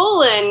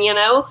wonderful. And,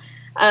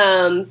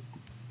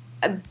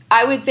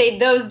 I would say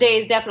those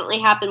days definitely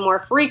happen more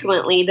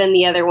frequently than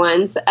the other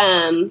ones.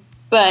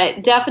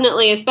 But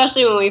definitely,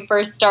 especially when we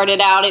first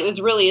started out, it was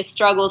really a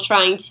struggle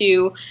trying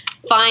to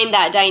find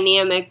that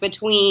dynamic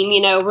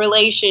between,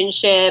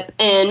 relationship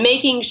and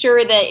making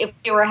sure that if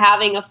we were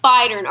having a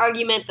fight or an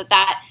argument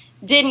that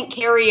didn't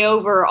carry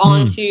over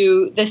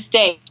onto the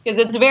stage, because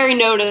it's very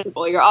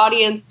noticeable. Your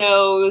audience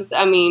knows,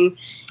 and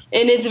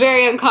it's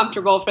very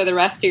uncomfortable for the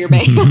rest of your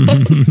band.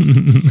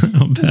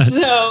 I'll bet.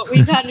 So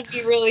we've had to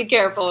be really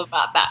careful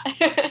about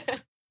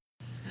that.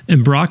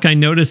 And Brock, I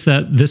noticed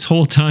that this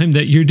whole time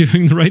that you're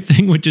doing the right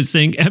thing, which is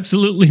saying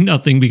absolutely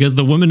nothing, because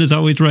the woman is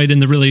always right in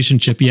the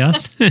relationship.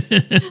 Yes,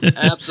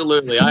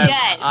 absolutely.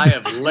 I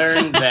have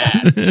learned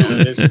that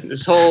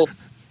this whole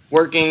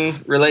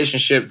working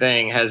relationship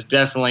thing has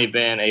definitely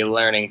been a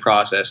learning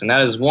process, and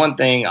that is one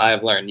thing I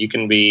have learned. You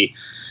can be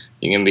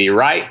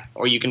right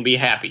or you can be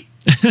happy.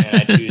 And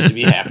I choose to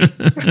be happy.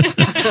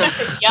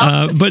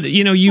 But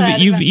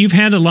you've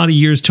had a lot of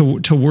years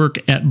to work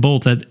at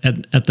both at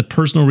the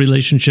personal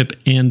relationship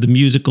and the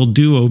musical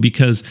duo,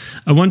 because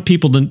I want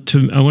people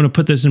I want to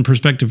put this in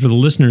perspective for the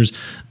listeners,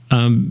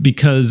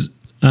 because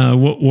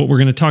what we're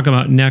going to talk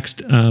about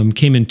next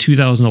came in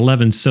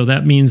 2011. So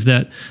that means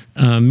that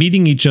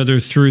meeting each other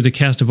through the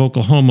cast of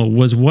Oklahoma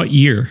was what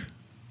year?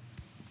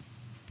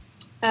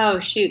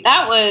 Oh, shoot.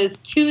 That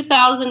was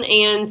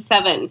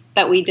 2007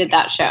 that we did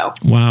that show.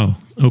 Wow.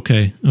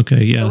 Okay.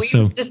 Yeah. So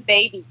we were just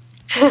babies.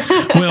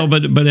 Well,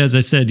 but as I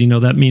said,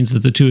 that means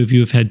that the two of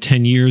you have had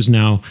 10 years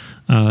now,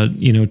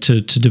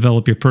 to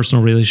develop your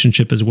personal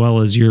relationship as well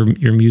as your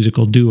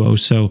musical duo.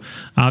 So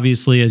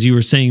obviously, as you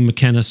were saying,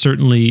 Makenna,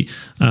 certainly,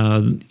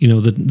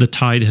 the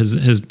tide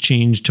has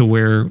changed to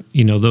where,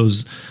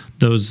 those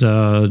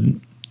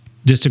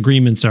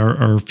disagreements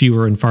are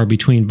fewer and far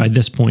between by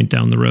this point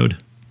down the road.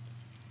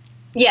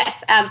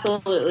 Yes,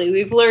 absolutely.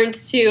 We've learned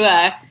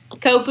to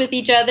cope with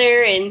each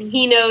other, and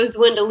he knows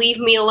when to leave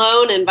me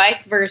alone and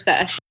vice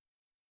versa.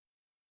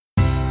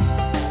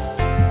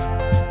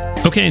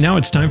 Okay, now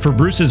it's time for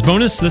Bruce's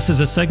Bonus. This is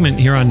a segment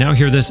here on Now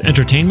Hear This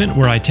Entertainment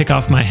where I take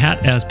off my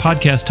hat as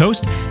podcast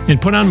host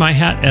and put on my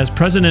hat as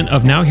president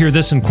of Now Hear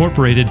This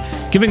Incorporated,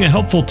 giving a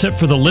helpful tip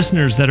for the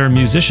listeners that are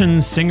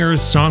musicians, singers,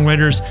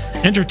 songwriters,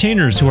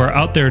 entertainers who are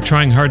out there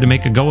trying hard to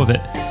make a go of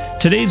it.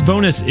 Today's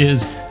bonus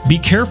is be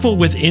careful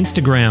with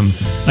Instagram.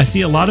 I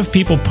see a lot of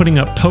people putting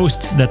up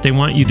posts that they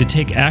want you to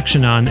take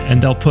action on, and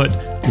they'll put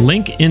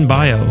link in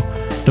bio.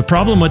 The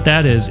problem with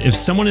that is if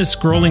someone is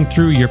scrolling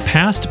through your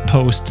past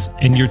posts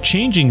and you're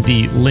changing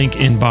the link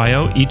in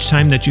bio each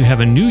time that you have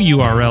a new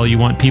URL you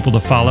want people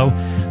to follow,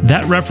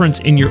 that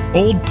reference in your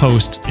old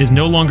posts is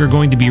no longer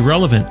going to be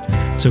relevant.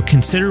 So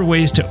consider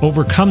ways to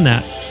overcome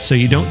that so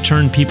you don't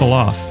turn people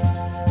off.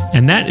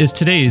 And that is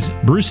today's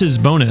Bruce's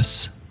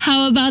Bonus.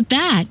 How about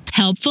that?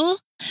 Helpful?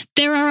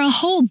 There are a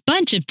whole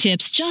bunch of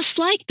tips just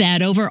like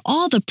that over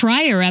all the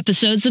prior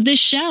episodes of this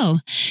show.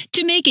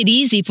 To make it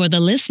easy for the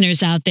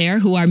listeners out there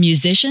who are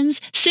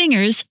musicians,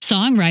 singers,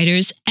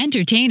 songwriters,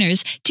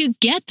 entertainers to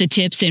get the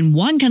tips in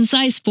one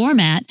concise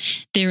format,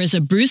 there is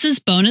a Bruce's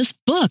Bonus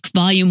Book,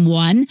 Volume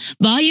 1,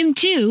 Volume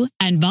 2,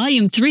 and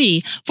Volume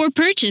 3 for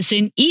purchase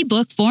in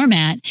ebook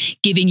format,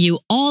 giving you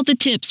all the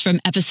tips from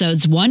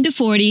episodes 1 to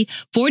 40,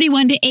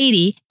 41 to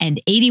 80,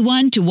 and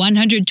 81 to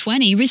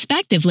 120,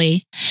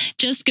 respectively.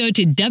 Just go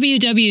to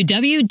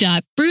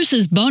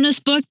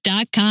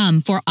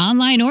www.brucesbonusbook.com for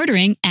online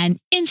ordering and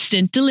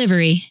instant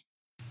delivery.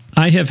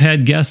 I have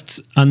had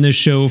guests on this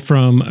show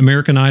from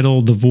American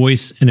Idol, The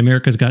Voice, and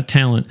America's Got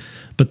Talent,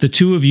 but the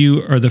two of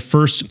you are the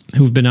first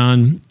who've been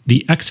on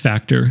The X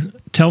Factor.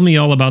 Tell me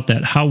all about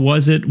that. How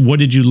was it? What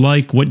did you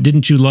like? What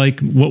didn't you like?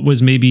 What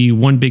was maybe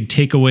one big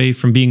takeaway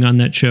from being on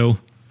that show?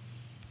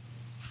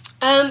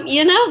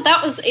 That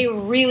was a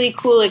really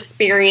cool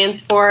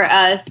experience for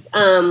us.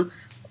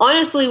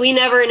 Honestly, we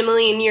never in a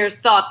million years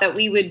thought that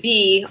we would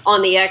be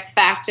on the X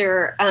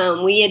Factor.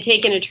 We had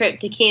taken a trip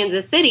to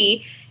Kansas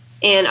City,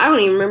 and I don't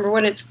even remember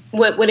what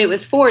it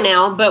was for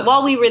now. But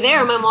while we were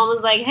there, my mom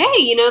was like,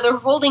 hey, they're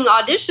holding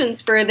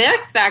auditions for the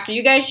X Factor.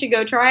 You guys should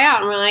go try out.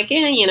 And we're like,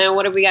 yeah,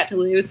 what have we got to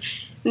lose?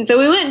 And so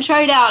we went and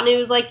tried out, and it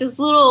was like this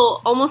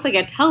little, almost like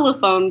a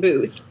telephone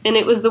booth. And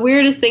it was the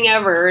weirdest thing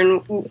ever.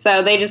 And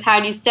so they just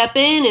had you step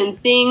in and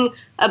sing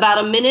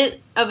about a minute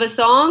of a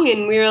song,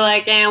 and we were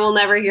like, we'll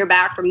never hear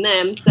back from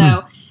them.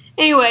 So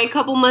anyway, a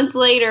couple months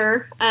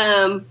later,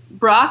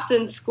 Brock's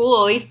in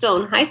school. He's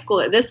still in high school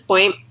at this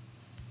point.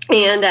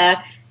 And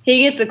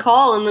he gets a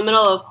call in the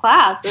middle of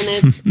class, and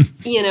it's,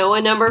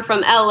 a number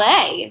from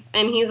LA.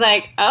 And he's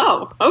like,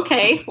 oh,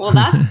 okay, well,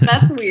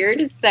 that's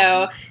weird.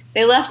 So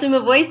they left him a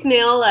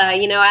voicemail,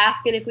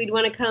 asking if we'd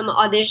want to come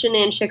audition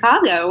in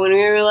Chicago. And we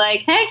were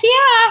like, heck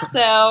yeah.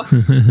 So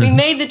we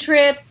made the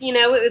trip.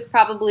 It was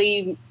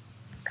probably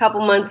a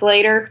couple months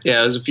later.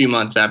 Yeah, it was a few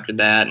months after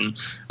that. And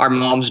our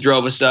moms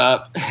drove us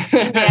up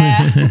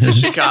Yeah. to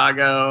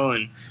Chicago.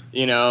 And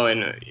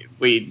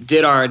we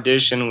did our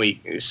audition.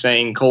 We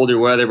sang Colder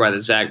Weather by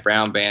the Zac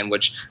Brown Band,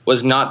 which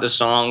was not the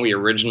song we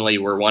originally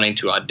were wanting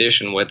to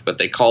audition with, but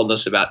they called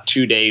us about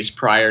 2 days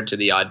prior to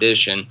the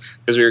audition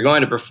because we were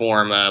going to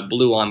perform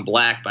Blue on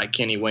Black by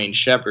Kenny Wayne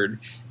Shepherd.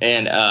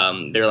 And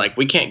they're like,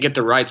 we can't get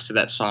the rights to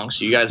that song,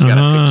 so you guys got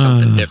to pick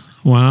something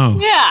different. Wow.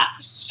 Yeah.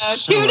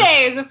 2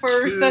 days if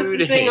we're supposed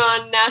to sing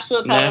on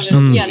national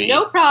television. Yeah,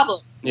 no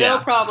problem. No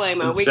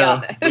problemo. We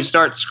got this. We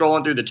start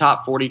scrolling through the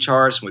top 40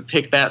 charts, and we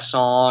pick that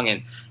song,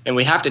 and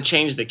we have to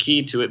change the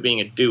key to it being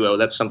a duo.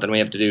 That's something we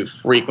have to do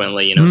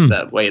frequently, so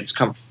that way it's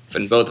comfortable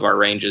in both of our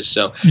ranges.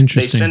 So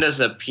they send us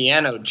a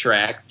piano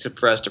track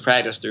for us to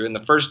practice through, and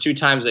the first 2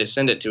 times they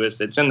send it to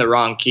us, it's in the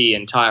wrong key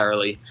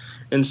entirely.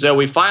 And so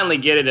we finally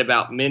get it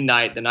about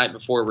midnight the night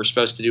before we're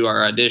supposed to do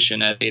our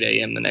audition at 8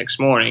 a.m. the next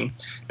morning.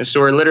 And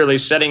so we're literally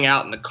setting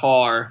out in the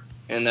car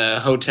in the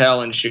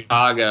hotel in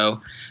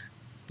Chicago,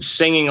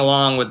 singing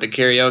along with the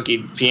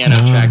karaoke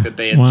piano track that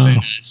they had sent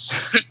us,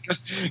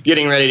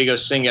 getting ready to go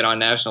sing it on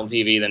national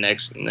TV the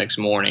next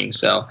morning.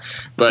 So,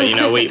 but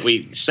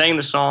we sang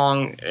the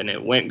song and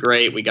it went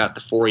great. We got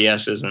the 4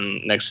 yeses,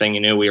 and next thing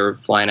you knew, we were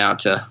flying out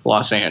to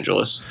Los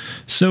Angeles.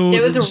 So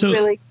it was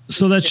really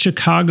so that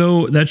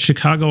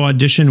Chicago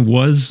audition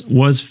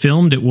was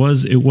filmed. It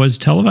was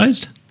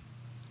televised.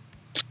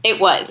 It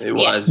was. It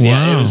was. Wow.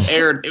 Yeah.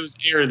 It was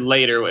aired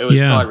later. It was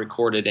probably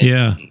recorded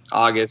in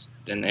August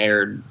and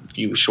aired a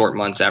few short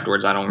months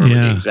afterwards. I don't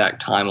remember the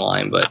exact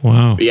timeline, but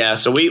yeah.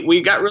 So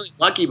we got really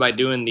lucky by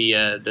doing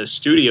the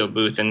studio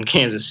booth in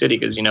Kansas City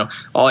because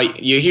all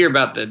you hear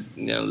about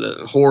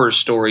the horror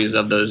stories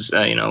of those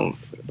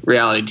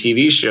reality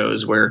TV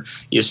shows where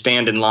you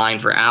stand in line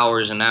for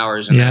hours and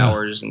hours and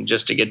hours and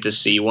just to get to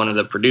see one of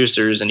the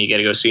producers, and you get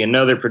to go see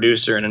another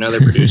producer and another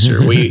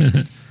producer.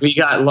 We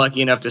got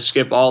lucky enough to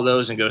skip all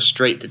those and go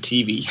straight to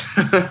TV.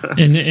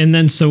 and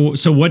then so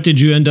what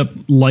did you end up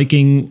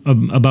liking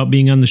about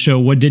being on the show?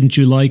 What didn't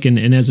you like?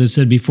 And as I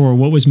said before,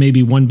 what was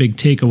maybe one big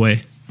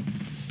takeaway?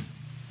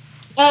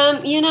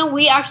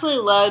 We actually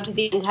loved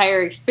the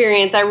entire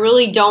experience. I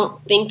really don't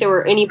think there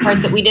were any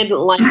parts that we didn't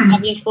like.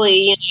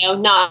 Obviously,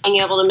 not being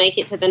able to make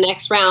it to the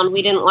next round,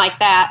 we didn't like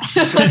that.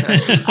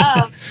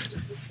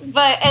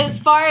 But as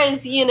far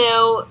as,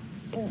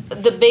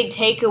 the big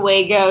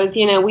takeaway goes,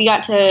 we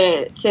got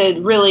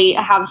to really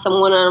have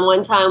some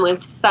one-on-one time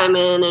with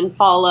Simon and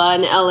Paula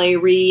and L.A.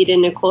 Reid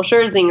and Nicole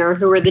Scherzinger,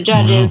 who were the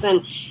judges.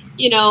 And,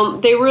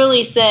 they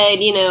really said,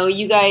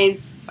 you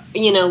guys,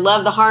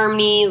 love the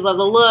harmonies, love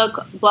the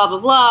look, blah, blah,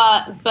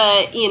 blah.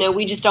 But,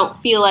 we just don't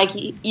feel like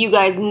you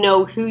guys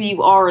know who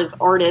you are as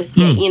artists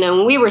yet,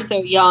 and we were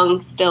so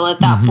young still at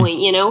that point,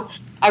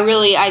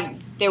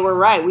 they were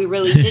right. We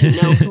really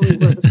didn't know who we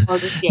were as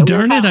artists yet.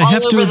 Darn it, I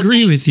have to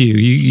agree with you.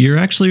 You're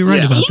actually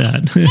right about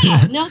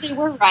that. No, they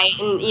were right.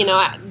 And,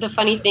 the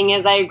funny thing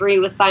is I agree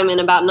with Simon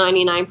about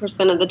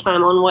 99% of the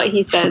time on what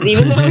he says,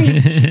 even though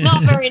he's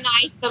not very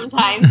nice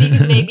sometimes. He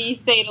could maybe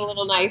say it a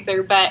little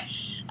nicer. But,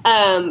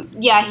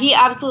 Yeah,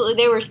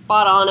 they were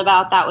spot on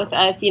about that with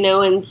us,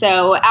 and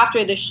so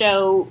after the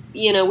show,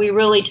 we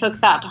really took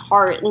that to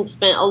heart and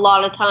spent a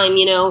lot of time,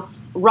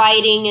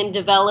 writing and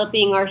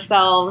developing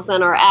ourselves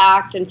and our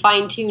act and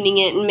fine-tuning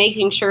it and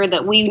making sure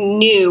that we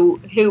knew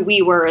who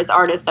we were as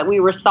artists, that we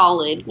were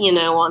solid,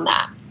 on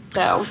that.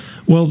 So.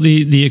 Well,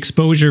 the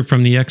exposure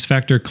from the X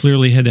Factor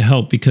clearly had to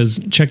help, because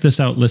check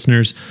this out,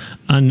 listeners.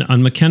 On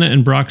Makenna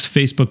and Brock's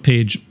Facebook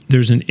page,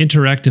 there's an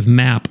interactive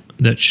map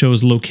that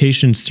shows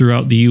locations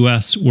throughout the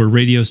U.S. where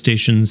radio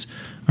stations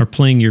are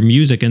playing your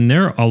music, and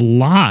there are a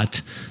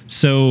lot.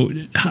 So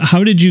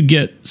how did you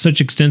get such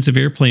extensive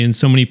airplay in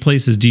so many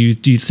places? Do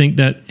you think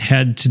that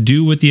had to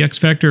do with the X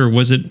Factor, or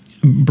was it,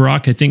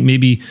 Brock, I think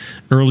maybe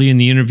early in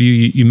the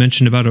interview you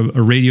mentioned about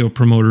a radio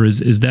promoter.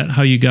 Is that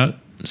how you got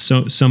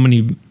so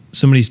many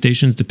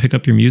stations to pick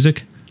up your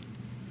music?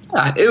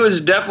 It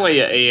was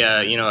definitely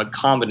a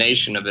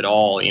combination of it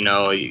all.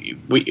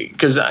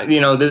 Because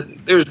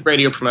there's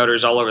radio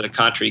promoters all over the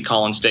country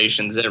calling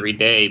stations every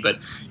day. But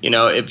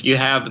if you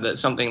have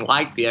something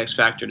like the X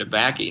Factor to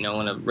back it,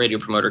 when a radio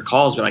promoter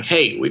calls, be like,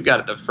 hey, we've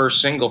got the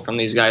first single from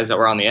these guys that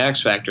were on the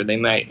X Factor. They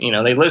might,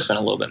 they listen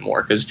a little bit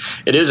more, because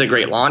it is a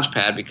great launch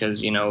pad,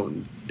 because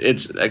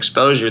it's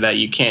exposure that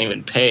you can't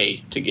even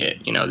pay to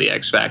get. The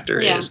X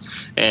Factor is,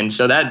 and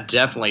so that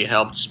definitely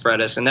helped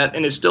spread us, and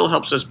it still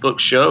helps us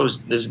book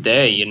shows this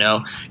day.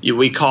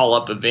 We call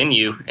up a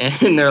venue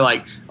and they're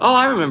like, oh,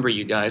 I remember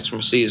you guys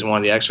from season 1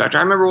 of the X Factor.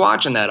 I remember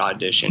watching that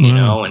audition.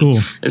 Cool.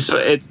 And so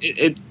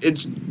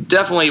it's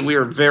definitely, we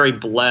are very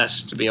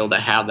blessed to be able to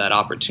have that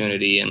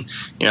opportunity, and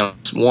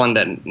it's one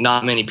that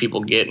not many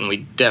people get, and we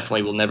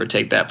definitely will never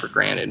take that for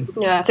granted.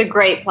 Yeah, it's a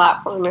great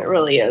platform. It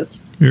really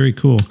is. Very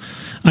cool.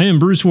 I am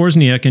Bruce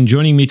Wozniak, and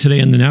joining me today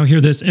on the Now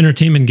Hear This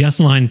Entertainment guest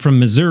line from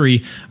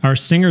Missouri are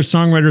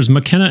singer-songwriters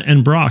Makenna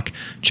and Brock.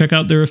 Check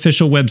out their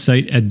official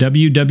website at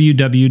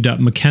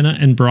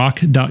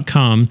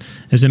www.makennandbrock.com.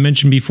 As I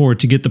mentioned before,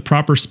 to get the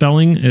proper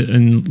spelling, at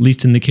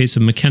least in the case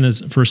of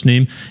Makenna's first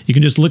name, you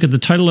can just look at the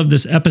title of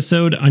this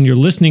episode on your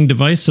listening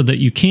device so that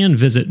you can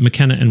visit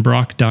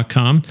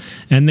makennandbrock.com.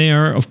 And they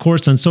are, of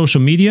course, on social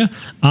media.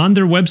 On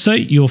their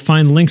website, you'll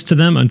find links to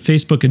them on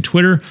Facebook and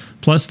Twitter.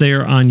 Plus, they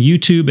are on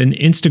YouTube and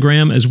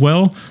Instagram as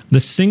well. The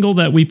single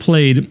that we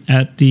played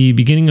at the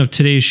beginning of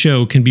today's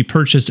show can be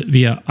purchased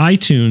via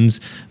iTunes.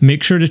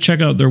 Make sure to check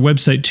out their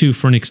website, too,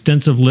 for an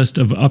extensive list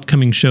of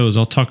upcoming shows.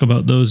 I'll talk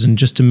about those in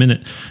just a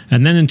minute.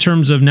 And then in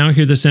terms of Now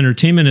Hear This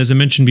Entertainment, as I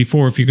mentioned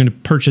before, if you're going to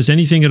purchase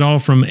anything at all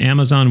from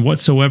Amazon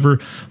whatsoever,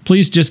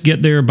 please just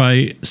get there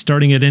by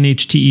starting at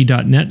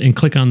NHTE.net and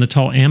click on the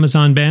tall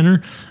Amazon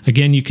banner.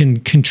 Again, you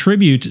can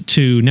contribute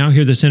to Now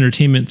Hear This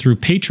Entertainment through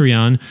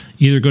Patreon.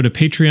 Either go to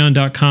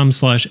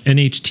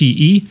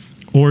patreon.com/NHTE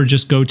or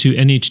just go to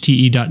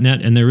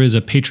NHTE.net, and there is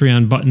a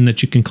Patreon button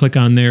that you can click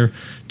on there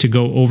to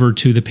go over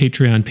to the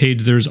Patreon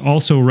page. There's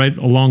also, right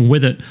along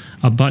with it,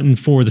 a button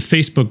for the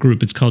Facebook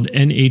group. It's called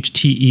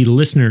NHTE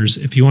Listeners,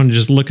 if you want to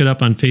just look it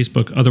up on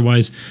Facebook.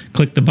 Otherwise,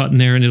 click the button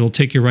there and it'll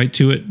take you right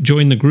to it.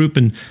 Join the group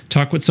and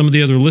talk with some of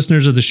the other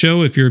listeners of the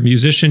show. If you're a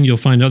musician, you'll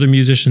find other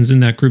musicians in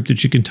that group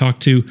that you can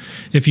talk to.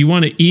 If you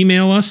want to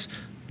email us,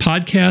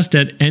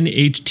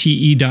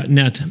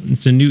 podcast@nhte.net.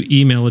 It's a new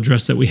email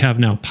address that we have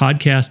now,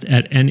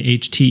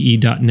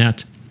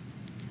 podcast@nhte.net.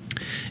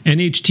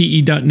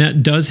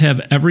 NHTE.net does have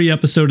every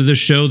episode of this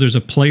show. There's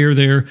a player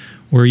there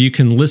where you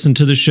can listen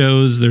to the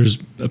shows. There's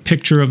a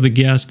picture of the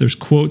guest. There's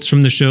quotes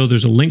from the show.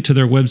 There's a link to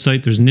their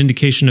website. There's an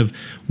indication of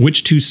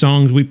which 2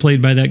 songs we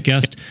played by that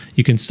guest.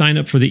 You can sign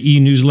up for the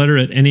e-newsletter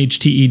at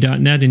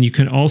nhte.net, and you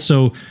can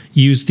also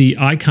use the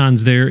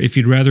icons there if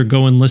you'd rather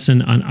go and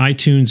listen on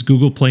iTunes,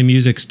 Google Play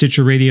Music,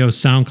 Stitcher Radio,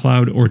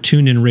 SoundCloud, or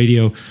TuneIn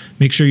Radio.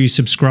 Make sure you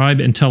subscribe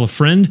and tell a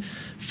friend.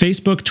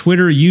 Facebook,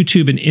 Twitter,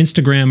 YouTube, and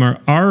Instagram are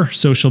our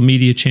social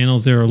media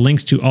channels. There are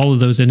links to all of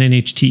those at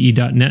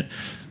NHTE.net.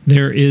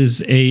 There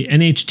is a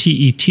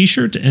NHTE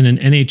t-shirt and an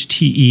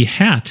NHTE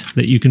hat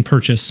that you can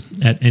purchase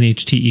at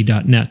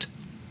NHTE.net.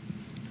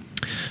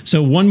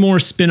 So one more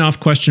spin-off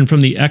question from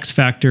the X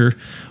Factor,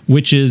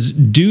 which is,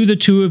 do the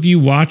two of you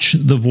watch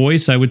The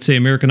Voice? I would say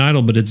American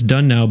Idol, but it's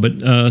done now.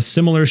 But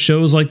similar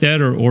shows like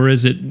that, or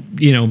is it,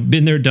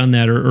 been there, done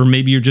that, or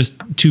maybe you're just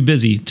too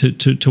busy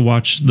to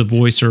watch The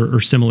Voice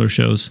or similar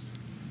shows?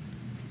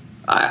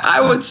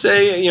 I would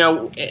say,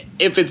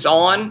 if it's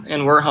on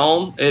and we're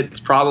home,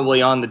 it's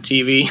probably on the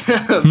TV,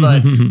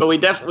 but we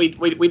definitely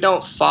we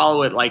don't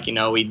follow it like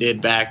we did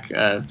back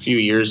a few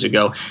years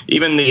ago.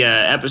 Even the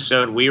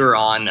episode we were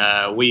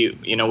on,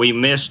 we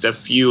missed a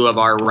few of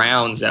our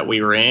rounds that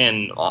we were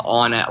in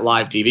on at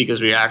live TV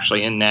because we were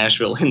actually in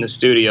Nashville in the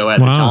studio at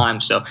the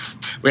time. So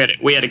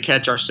we had to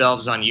catch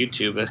ourselves on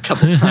YouTube a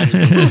couple times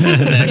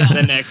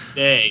the next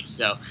day.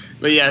 So.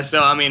 But yeah,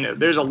 so I mean,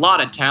 there's a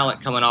lot of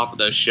talent coming off of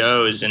those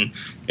shows, and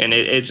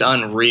it's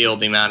unreal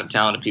the amount of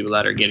talented people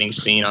that are getting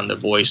seen on The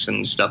Voice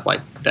and stuff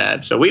like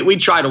that. So we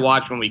try to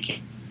watch when we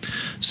can.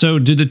 So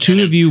do the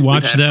two of you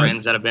watch we've had that?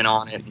 Friends that have been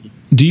on it.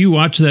 Do you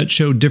watch that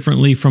show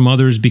differently from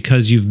others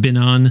because you've been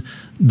on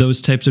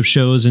those types of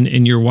shows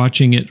and you're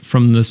watching it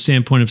from the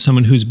standpoint of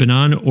someone who's been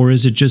on, or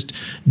is it just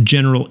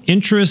general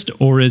interest,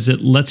 or is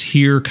it let's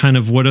hear kind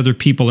of what other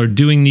people are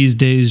doing these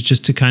days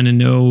just to kind of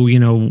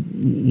know,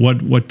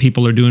 what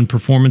people are doing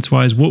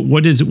performance-wise?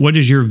 What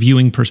is your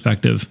viewing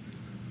perspective?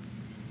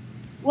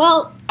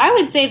 Well, I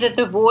would say that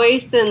The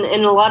Voice and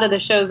a lot of the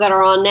shows that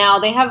are on now,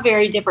 they have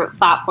very different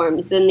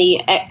platforms than the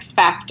X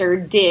Factor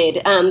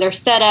did. They're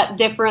set up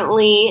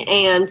differently,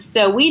 and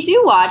so we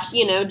do watch,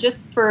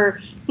 just for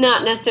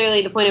not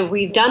necessarily the point of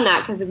we've done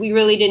that, because we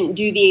really didn't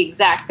do the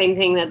exact same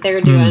thing that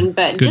they're doing,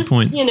 but just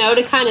point.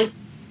 To kind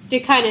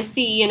of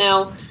see,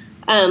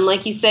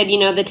 like you said,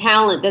 the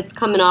talent that's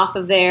coming off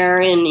of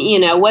there,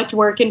 and what's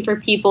working for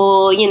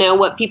people,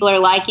 what people are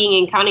liking,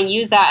 and kind of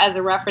use that as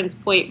a reference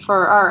point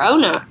for our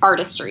own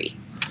artistry.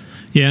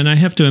 Yeah, and I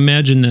have to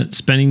imagine that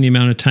spending the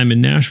amount of time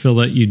in Nashville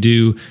that you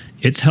do,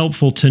 it's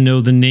helpful to know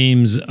the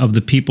names of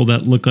the people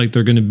that look like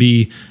they're going to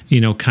be,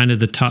 kind of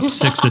the top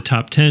 6, the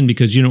top 10,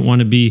 because you don't want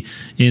to be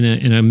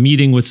in a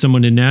meeting with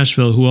someone in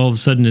Nashville who all of a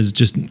sudden is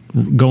just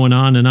going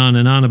on and on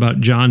and on about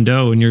John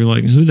Doe, and you're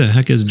like, who the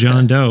heck is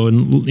John Doe?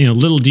 And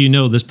little do you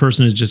know, this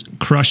person is just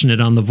crushing it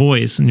on The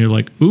Voice, and you're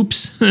like,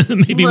 oops,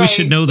 maybe we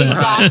should know that.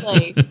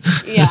 Exactly.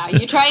 Yeah,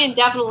 you try and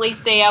definitely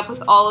stay up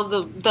with all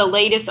of the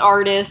latest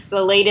artists,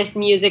 the latest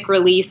music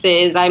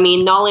releases. I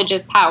mean, knowledge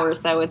is power,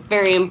 so it's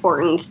very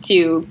important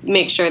to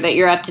make sure that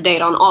you're up to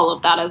date on all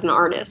of that as an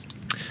artist.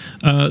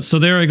 So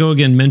there I go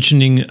again,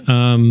 mentioning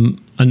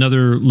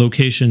another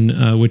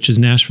location, which is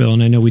Nashville,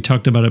 and I know we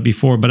talked about it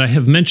before, but I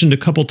have mentioned a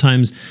couple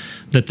times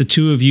that the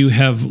two of you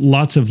have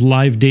lots of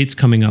live dates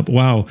coming up.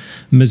 Wow.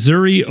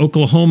 Missouri,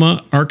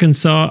 Oklahoma,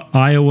 Arkansas,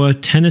 Iowa,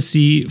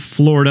 Tennessee,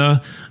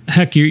 Florida.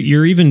 Heck,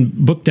 you're even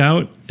booked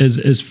out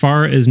as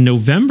far as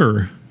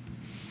November.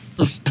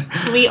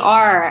 We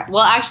are.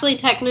 Well, actually,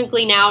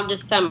 technically now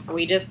December.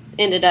 We just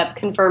ended up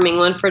confirming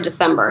one for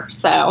December.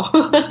 So.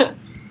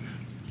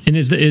 And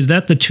is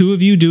that the two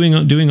of you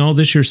doing all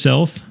this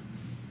yourself?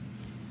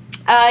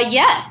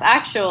 Yes,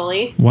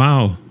 actually.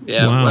 Wow.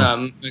 Yeah.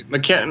 Wow.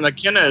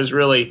 Makenna is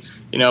really,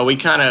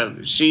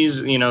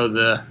 she's,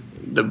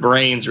 the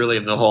brains really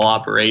of the whole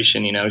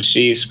operation.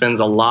 She spends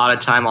a lot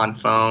of time on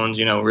phones,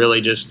 really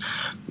just,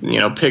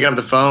 picking up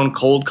the phone,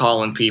 cold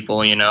calling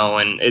people, and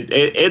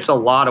it's a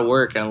lot of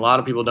work, and a lot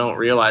of people don't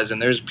realize,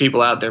 and there's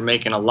people out there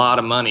making a lot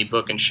of money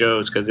booking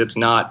shows, because it's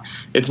not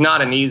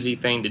an easy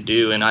thing to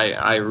do. And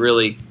I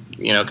really,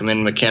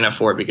 commend Makenna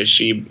for it, because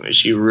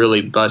she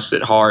really busts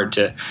it hard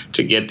to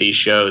get these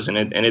shows, and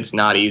it's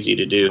not easy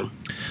to do.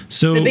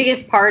 So the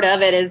biggest part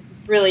of it is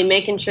just really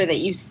making sure that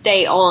you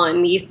stay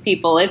on these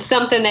people. It's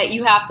something that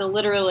you have to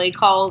literally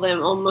call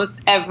them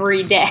almost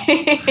every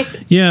day.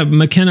 Yeah,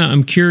 Makenna,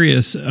 I'm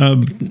curious.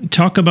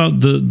 Talk about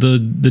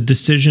the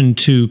decision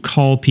to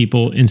call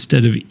people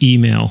instead of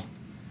email.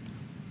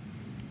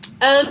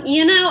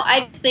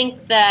 I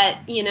think that,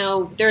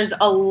 there's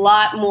a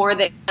lot more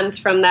that comes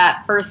from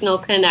that personal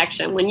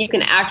connection when you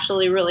can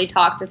actually really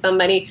talk to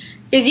somebody,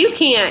 because you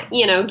can't,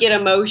 get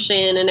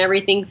emotion and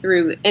everything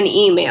through an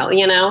email,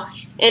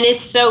 and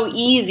it's so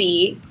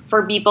easy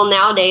for people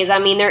nowadays. I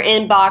mean, their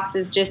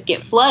inboxes just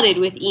get flooded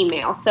with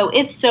email. So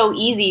it's so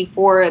easy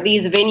for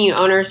these venue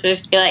owners to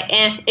just be like,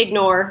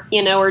 ignore,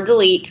 or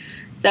delete.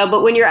 So,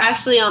 but when you're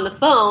actually on the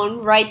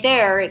phone right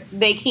there,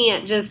 they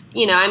can't just,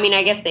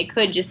 I guess they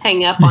could just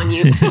hang up on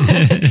you.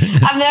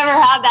 I've never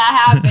had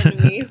that happen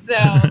to me. So,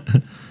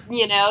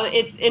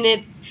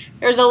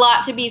 there's a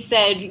lot to be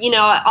said.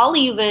 I'll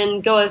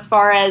even go as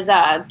far as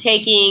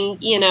taking,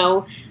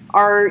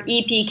 our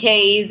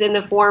EPKs in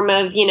the form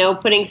of,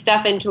 putting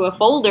stuff into a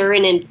folder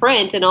and in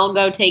print, and I'll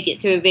go take it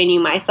to a venue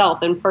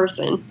myself in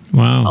person.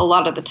 Wow. A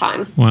lot of the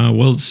time. Wow.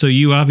 Well, so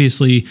you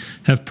obviously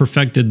have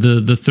perfected the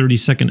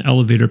 30-second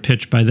elevator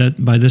pitch by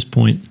this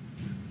point.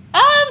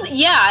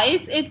 Yeah,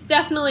 it's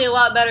definitely a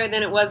lot better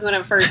than it was when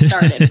it first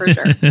started, for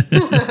sure.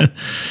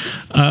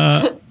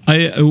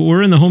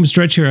 We're in the home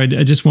stretch here. I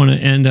just want to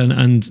end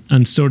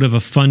on sort of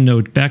a fun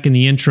note. Back in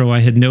the intro,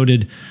 I had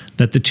noted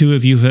that the two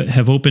of you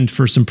have opened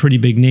for some pretty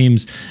big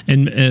names.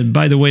 And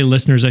by the way,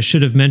 listeners, I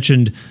should have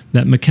mentioned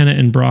that Makenna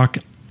and Brock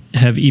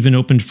have even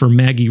opened for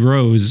Maggie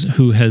Rose,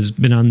 who has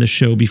been on this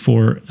show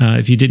before.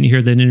 If you didn't hear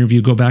that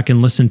interview, go back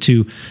and listen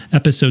to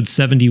episode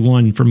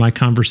 71 for my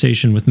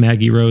conversation with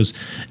Maggie Rose.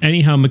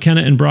 Anyhow,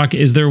 Makenna and Brock,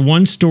 is there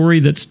one story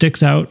that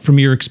sticks out from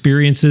your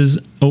experiences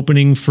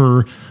opening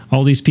for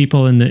all these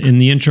people? In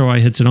the intro, I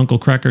had said Uncle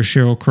Kracker,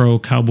 Sheryl Crow,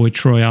 Cowboy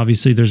Troy.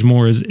 Obviously, there's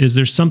more. Is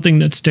there something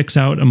that sticks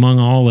out among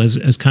all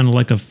as kind of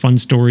like a fun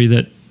story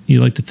that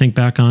you like to think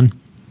back on?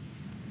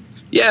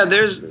 Yeah,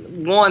 there's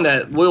one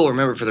that we'll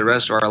remember for the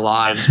rest of our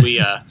lives. We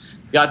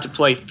got to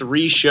play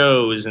 3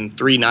 shows in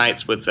 3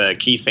 nights with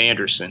Keith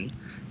Anderson,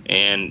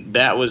 and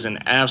that was an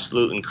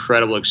absolute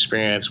incredible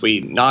experience.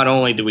 We not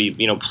only did we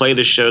play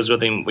the shows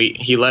with him,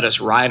 he let us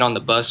ride on the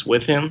bus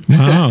with him.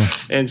 Wow.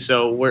 And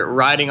so we're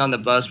riding on the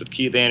bus with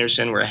Keith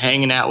Anderson. We're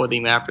hanging out with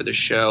him after the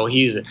show.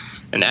 He's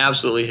an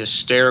absolutely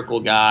hysterical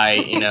guy,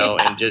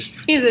 and just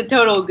he's a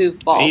total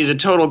goofball. He's a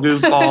total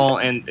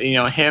goofball, and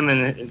him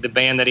and the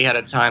band that he had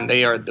at the time,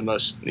 they are the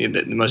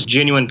most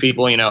genuine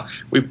people.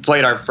 We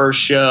played our first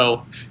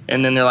show,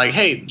 and then they're like,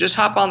 "Hey, just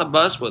hop on the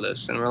bus with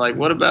us," and we're like,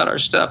 "What about our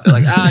stuff?" They're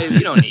like, "You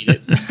don't need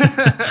it."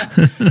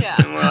 Yeah.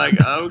 And we're like,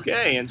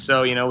 "Okay," and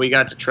so we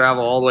got to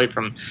travel all the way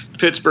from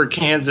Pittsburgh,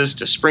 Kansas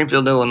to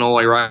Springfield,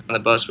 Illinois, right on the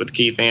bus with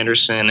Keith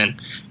Anderson,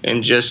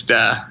 and just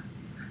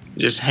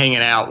hanging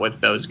out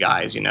with those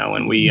guys,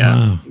 and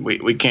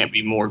we can't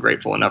be more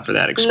grateful enough for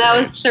that experience. And that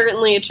was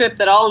certainly a trip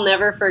that I'll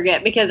never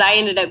forget, because I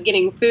ended up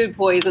getting food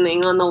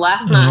poisoning on the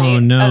last night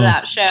of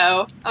that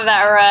show, of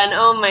that run.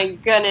 Oh my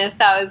goodness,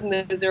 that was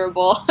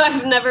miserable.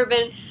 I've never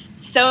been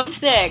so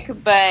sick,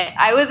 but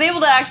I was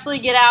able to actually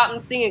get out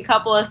and sing a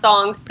couple of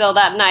songs still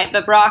that night,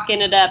 but Brock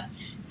ended up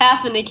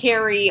having to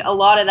carry a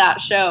lot of that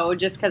show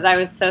just because I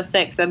was so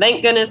sick. So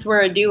thank goodness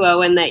we're a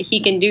duo and that he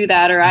can do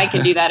that, or I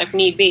can do that if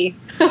need be.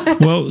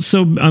 Well,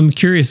 so I'm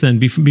curious then,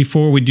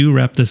 before we do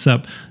wrap this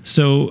up,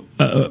 so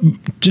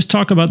just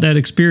talk about that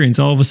experience.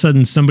 All of a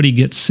sudden somebody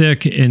gets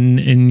sick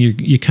and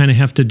you kind of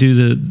have to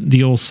do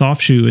the old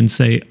soft shoe and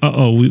say,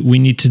 we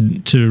need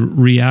to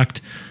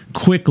react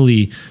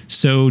quickly.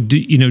 So do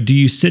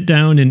you sit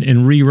down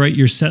and rewrite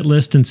your set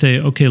list and say,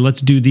 okay,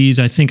 let's do these.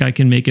 I think I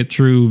can make it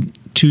through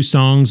 2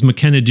 songs.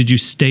 Makenna, did you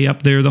stay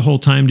up there the whole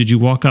time? Did you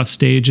walk off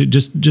stage?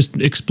 Just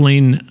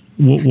explain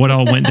what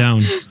all went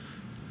down.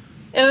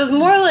 It was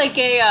more like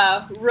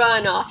a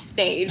run off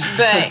stage,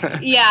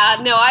 but yeah,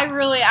 no,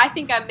 I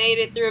think I made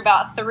it through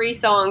about 3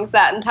 songs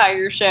that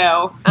entire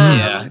show.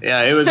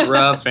 Yeah, it was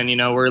rough, and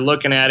we're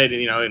looking at it.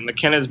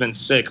 Makenna's been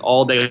sick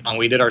all day long.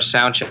 We did our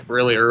sound check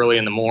really early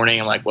in the morning.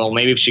 I'm like, well,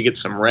 maybe if she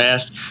gets some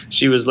rest.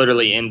 She was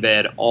literally in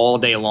bed all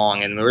day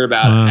long, and we were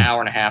about an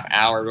hour and a half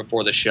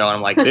before the show. And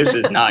I'm like, this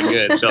is not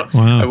good. So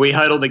we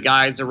huddled the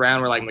guys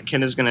around. We're like,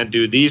 Makenna's going to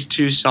do these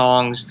 2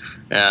 songs.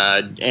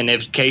 And in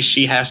case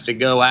she has to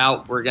go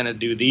out, we're going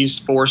to do these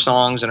 4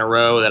 songs in a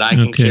row that I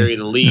can carry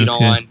the lead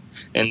on.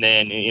 And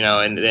then,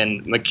 and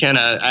then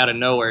Makenna out of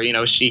nowhere,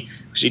 she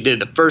did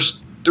the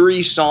first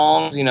 3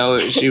 songs,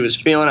 she was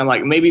feeling, I'm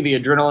like, maybe the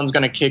adrenaline's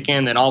going to kick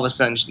in. Then all of a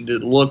sudden, the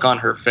look on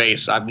her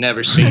face, I've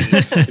never seen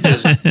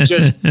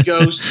just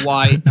ghost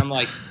white. I'm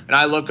like, and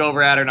I look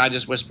over at her and I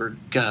just whisper,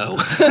 "Go."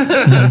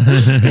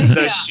 And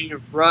so she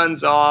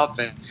runs off,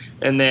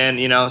 and then,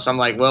 so I'm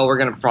like, well, we're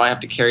going to probably have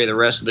to carry the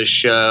rest of the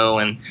show.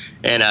 And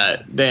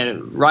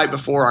then right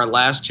before our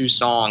last 2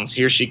 songs,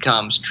 here she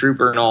comes,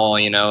 trooper and all,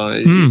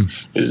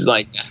 is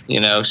like,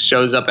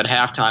 shows up at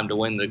halftime to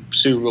win the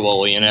Super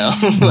Bowl,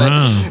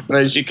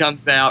 but she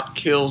comes out,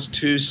 kills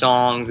 2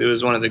 songs. It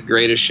was one of the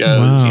greatest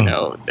shows,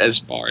 as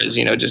far as,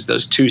 just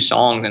those 2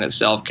 songs in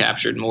itself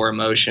captured more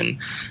emotion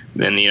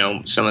than,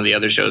 some of the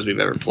other shows we've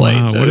ever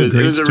played. Wow, so it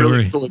was a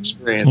really cool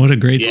experience. What a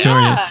great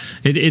story.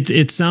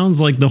 It sounds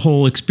like the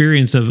whole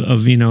experience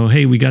of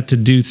hey, we got to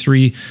do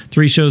three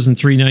shows in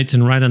 3 nights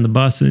and ride on the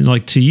bus. And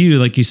like to you,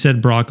 like you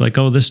said, Brock, like,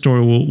 oh, this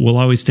story will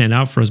always stand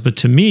out for us. But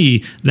to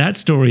me, that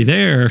story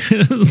there,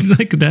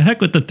 like the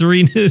heck with the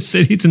 3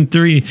 cities and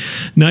 3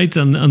 nights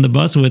on the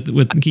bus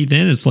with Keith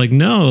Anderson, it's like,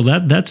 no,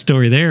 that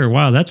story there,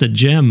 wow, that's a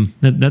gem.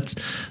 That's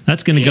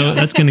gonna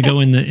go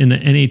in the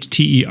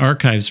NHTE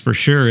archives for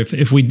sure.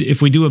 If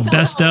we do a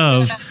best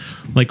of,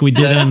 like we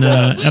did on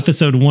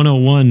episode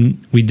 101,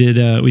 we did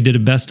a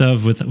best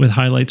of with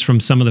highlights from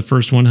some of the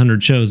first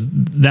 100 shows.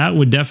 That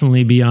would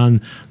definitely be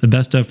on the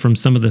best of from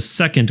some of the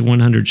second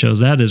 100 shows.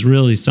 That is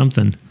really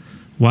something.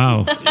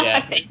 Wow.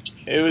 Yeah,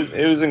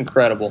 it was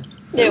incredible.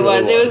 It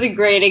was a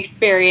great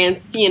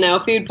experience,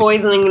 food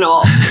poisoning and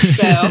all.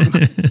 So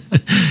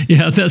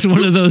yeah, that's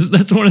one of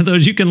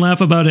those you can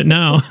laugh about it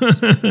now.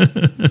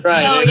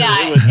 Right. Oh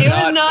yeah, it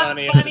was not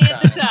funny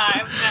at the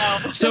time.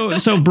 No.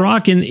 So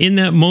Brock, in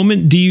that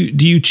moment, do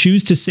you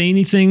choose to say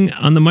anything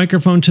on the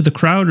microphone to the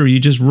crowd, or you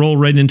just roll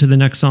right into the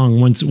next song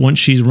once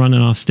she's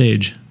running off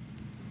stage?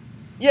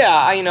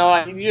 Yeah,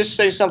 you just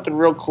say something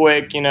real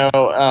quick.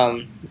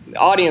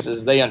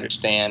 Audiences, they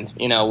understand.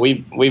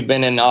 We've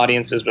been in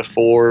audiences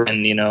before,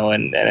 and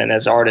and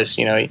as artists,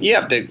 you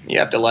have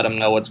to let them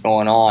know what's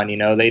going on.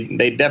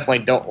 They definitely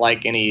don't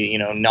like any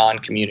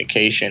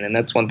non-communication, and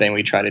that's one thing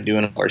we try to do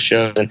in our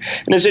shows. And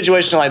in a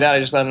situation like that, I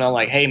just let them know,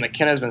 like, hey,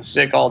 Makenna's been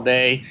sick all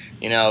day.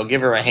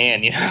 Give her a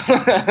hand.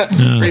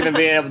 For even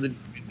being able to do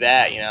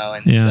that.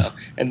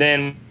 And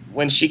then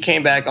when she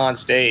came back on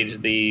stage,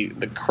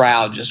 the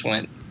crowd just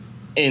went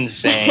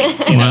insane.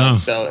 Wow.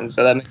 So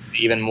that makes it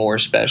even more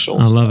special.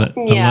 I love it.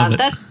 Yeah,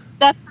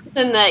 that's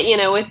something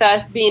that with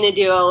us being a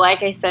duo,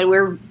 like I said,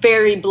 we're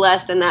very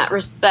blessed in that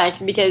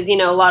respect, because a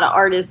lot of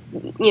artists,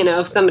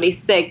 if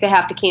somebody's sick, they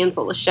have to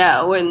cancel the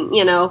show. And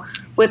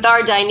with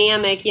our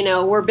dynamic,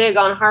 we're big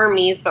on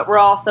harmonies, but we're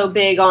also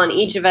big on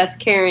each of us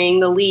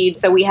carrying the lead,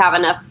 so we have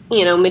enough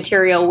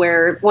material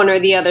where one or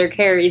the other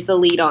carries the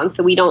lead on,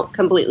 so we don't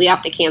completely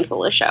have to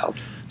cancel the show.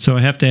 So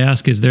I have to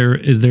ask, is there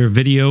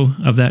video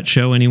of that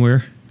show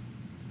anywhere?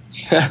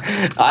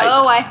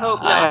 I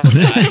hope not.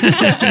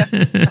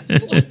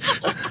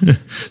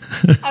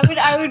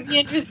 I would be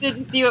interested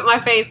to see what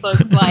my face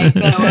looks like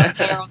though up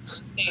there on the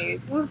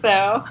stage.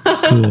 So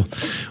cool.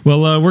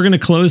 Well, we're going to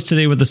close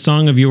today with a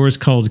song of yours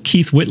called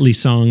Keith Whitley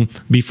Song.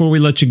 Before we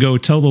let you go,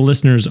 tell the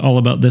listeners all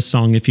about this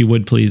song, if you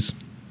would, please.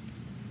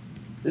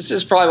 This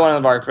is probably one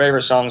of our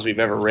favorite songs we've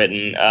ever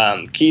written.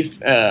 Keith,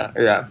 definitely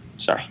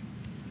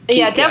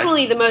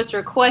the most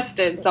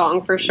requested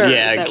song for sure.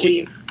 Yeah,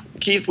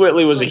 Keith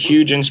Whitley was a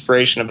huge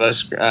inspiration of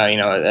us,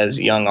 as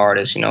young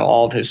artists.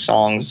 All of his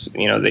songs,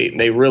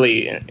 they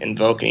really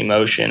invoke an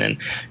emotion,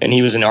 and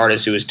he was an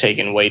artist who was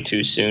taken way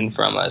too soon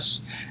from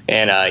us.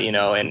 And,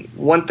 and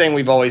one thing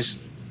we've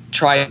always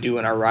tried to do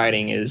in our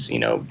writing is,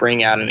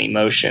 bring out an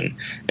emotion.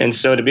 And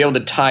so to be able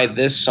to tie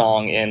this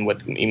song in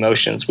with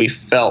emotions we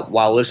felt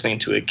while listening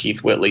to a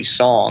Keith Whitley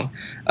song,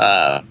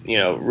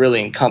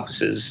 really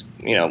encompasses,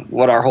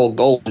 what our whole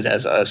goal is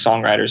as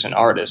songwriters and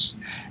artists.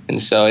 And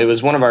so it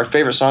was one of our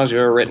favorite songs we've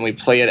ever written. We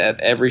play it at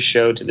every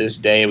show to this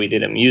day. We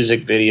did a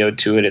music video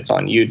to it. It's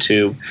on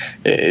YouTube.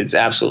 It's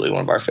absolutely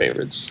one of our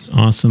favorites.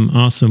 Awesome.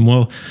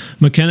 Well,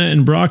 Makenna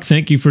and Brock,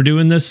 thank you for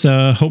doing this.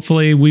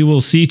 Hopefully we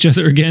will see each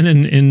other again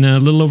in a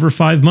little over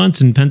 5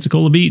 months in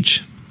Pensacola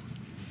Beach.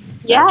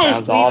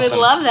 Yes, we would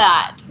love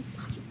that.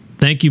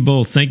 Thank you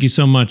both. Thank you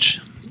so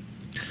much.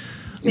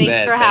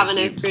 Thanks for having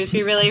us, Bruce.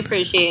 We really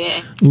appreciate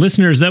it.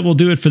 Listeners, that will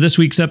do it for this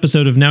week's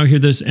episode of Now Hear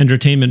This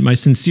Entertainment. My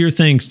sincere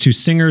thanks to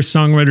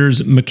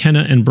singer-songwriters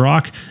Makenna and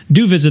Brock.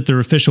 Do visit their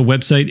official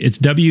website. It's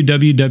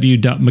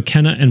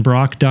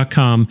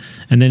www.makennaandbrock.com,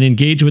 and then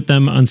engage with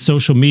them on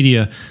social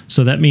media.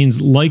 So that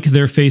means like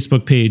their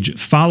Facebook page,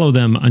 follow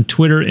them on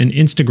Twitter and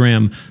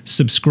Instagram,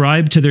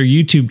 subscribe to their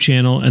YouTube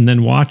channel, and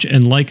then watch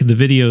and like the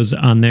videos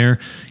on there.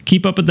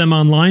 Keep up with them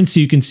online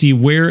so you can see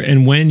where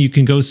and when you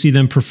can go see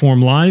them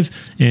perform live.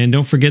 And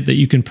don't forget that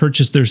you can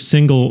purchase their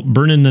single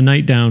Burnin' the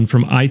Night Down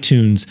from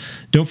iTunes.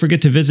 Don't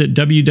forget to visit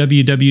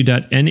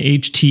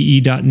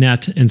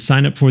www.nhte.net and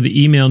sign up for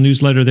the email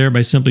newsletter there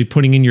by simply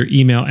putting in your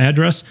email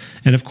address.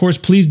 And of course,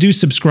 please do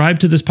subscribe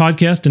to this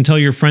podcast and tell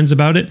your friends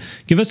about it.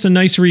 Give us a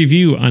nice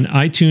review on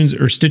iTunes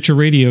or Stitcher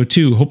Radio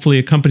too, hopefully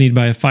accompanied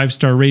by a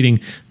 5-star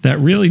rating. That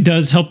really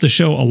does help the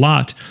show a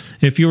lot.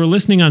 If you are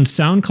listening on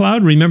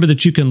SoundCloud, remember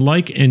that you can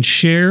like and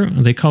share,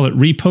 they call it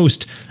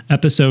repost,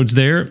 episodes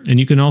there, and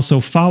you can also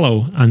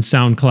follow on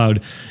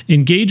SoundCloud.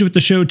 Engage with the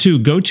show too.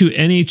 Go to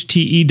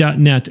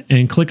nhte.net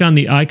and click on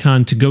the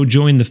icon to go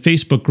join the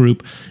Facebook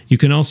group. You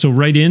can also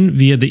write in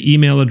via the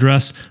email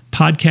address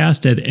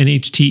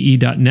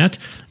podcast@nhte.net.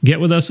 Get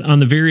with us on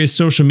the various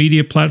social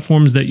media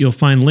platforms that you'll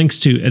find links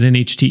to at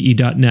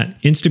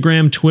nhte.net.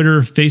 Instagram,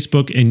 Twitter,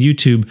 Facebook, and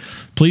YouTube.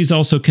 Please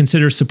also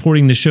consider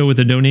supporting the show with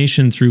a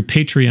donation through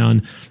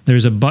Patreon.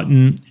 There's a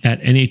button at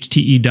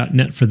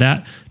nhte.net for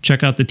that.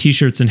 Check out the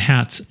t-shirts and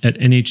hats at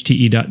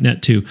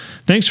nhte.net too.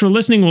 Thanks for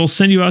listening. We'll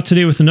send you out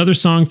today with another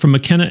song from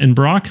Makenna and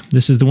Brock.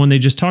 This is the one they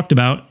just talked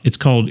about. It's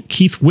called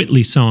Keith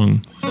Whitley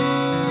Song.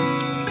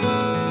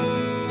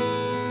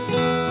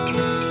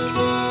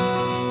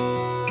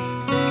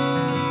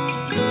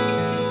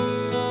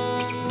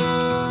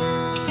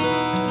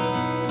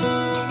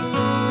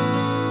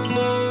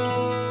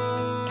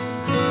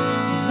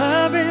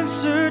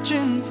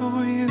 Searching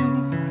for you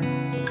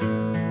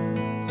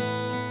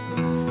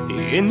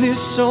in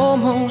this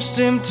almost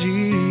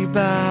empty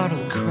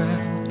bottle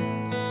crowd,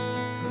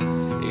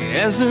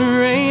 as the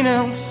rain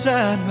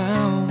outside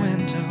my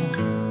window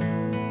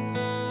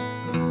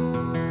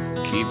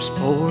keeps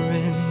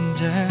pouring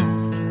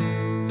down.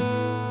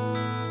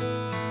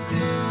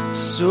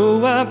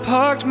 So I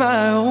parked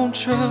my old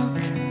truck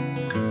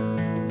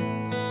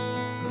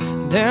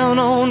down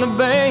on the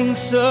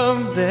banks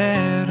of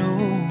that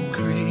old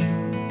creek.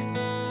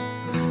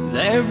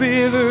 That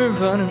river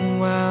running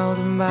wild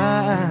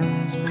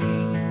reminds me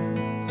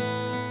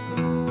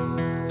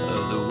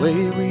of the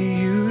way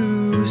we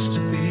used to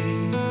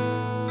be.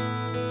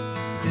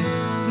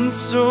 And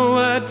so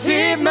I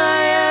tip my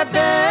hat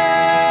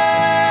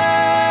back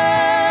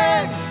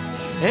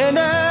and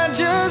I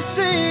just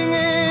sing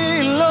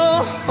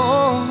along.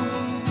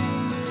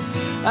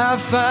 I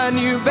find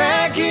you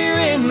back here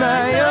in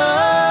my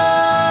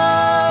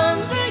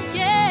arms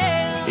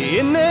again,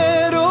 in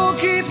that old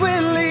Keith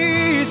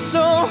Whitley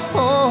song.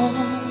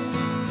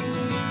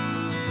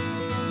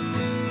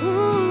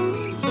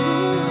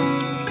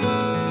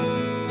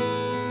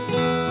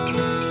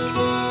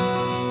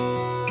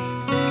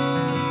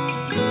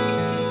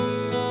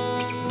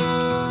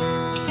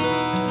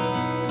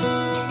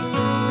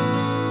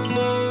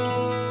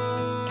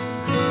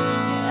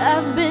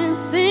 I've been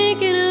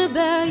thinking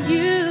about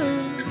you,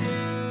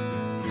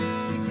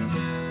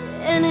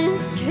 and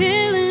it's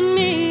killing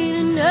me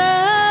to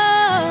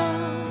know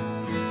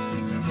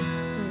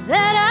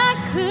that I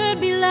could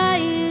be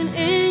lying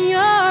in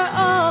your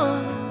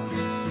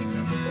arms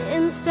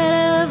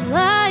instead of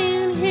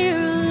lying here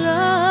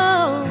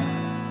alone.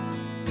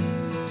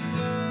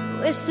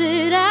 Wish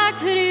that I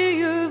could hear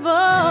your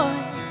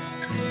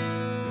voice,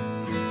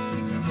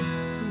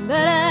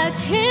 but I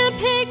can't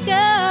pick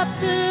up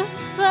the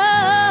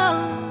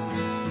phone.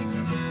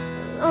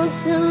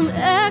 some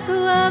echo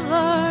of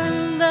our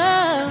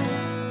love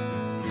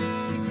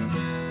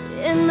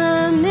in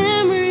my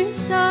memory,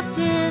 soft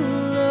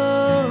and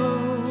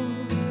low.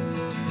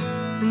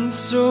 And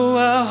so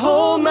I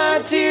hold my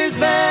tears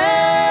back,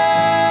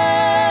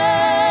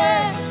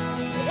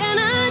 and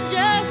I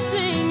just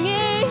sing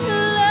it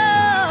low.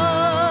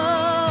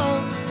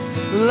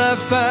 will I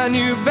find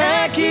you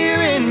back here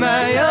in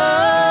my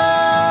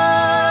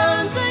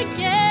arms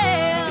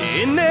again,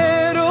 in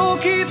that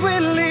old Keith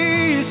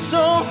Whitley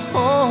song.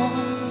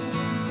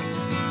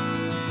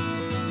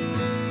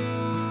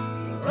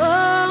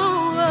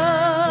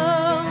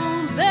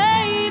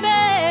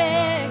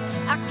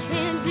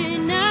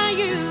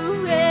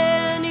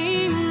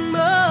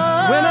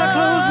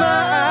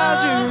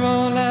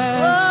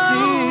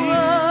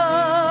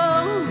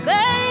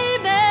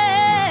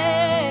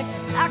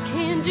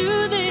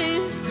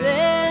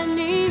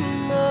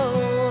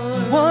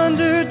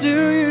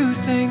 Do you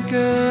think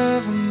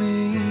of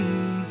me?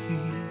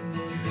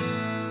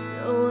 So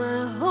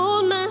I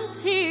hold my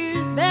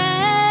tears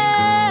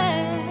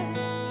back,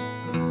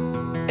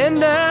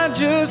 and I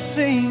just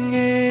sing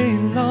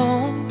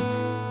along.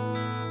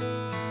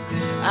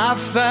 I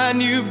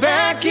find you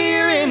back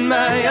here in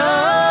my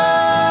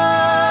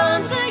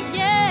arms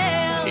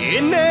again,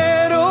 in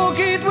that old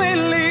Keith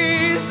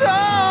Whitley song.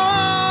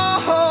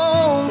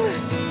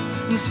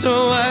 And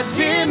so I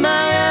tip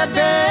my hat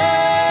back,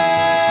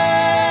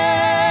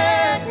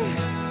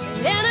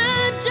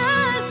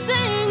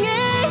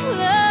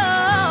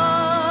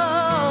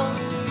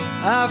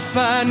 I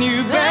find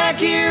you back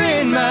here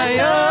in my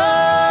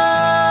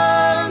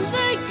arms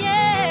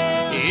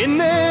again, in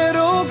that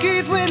old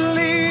Keith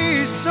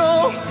Whitley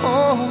song.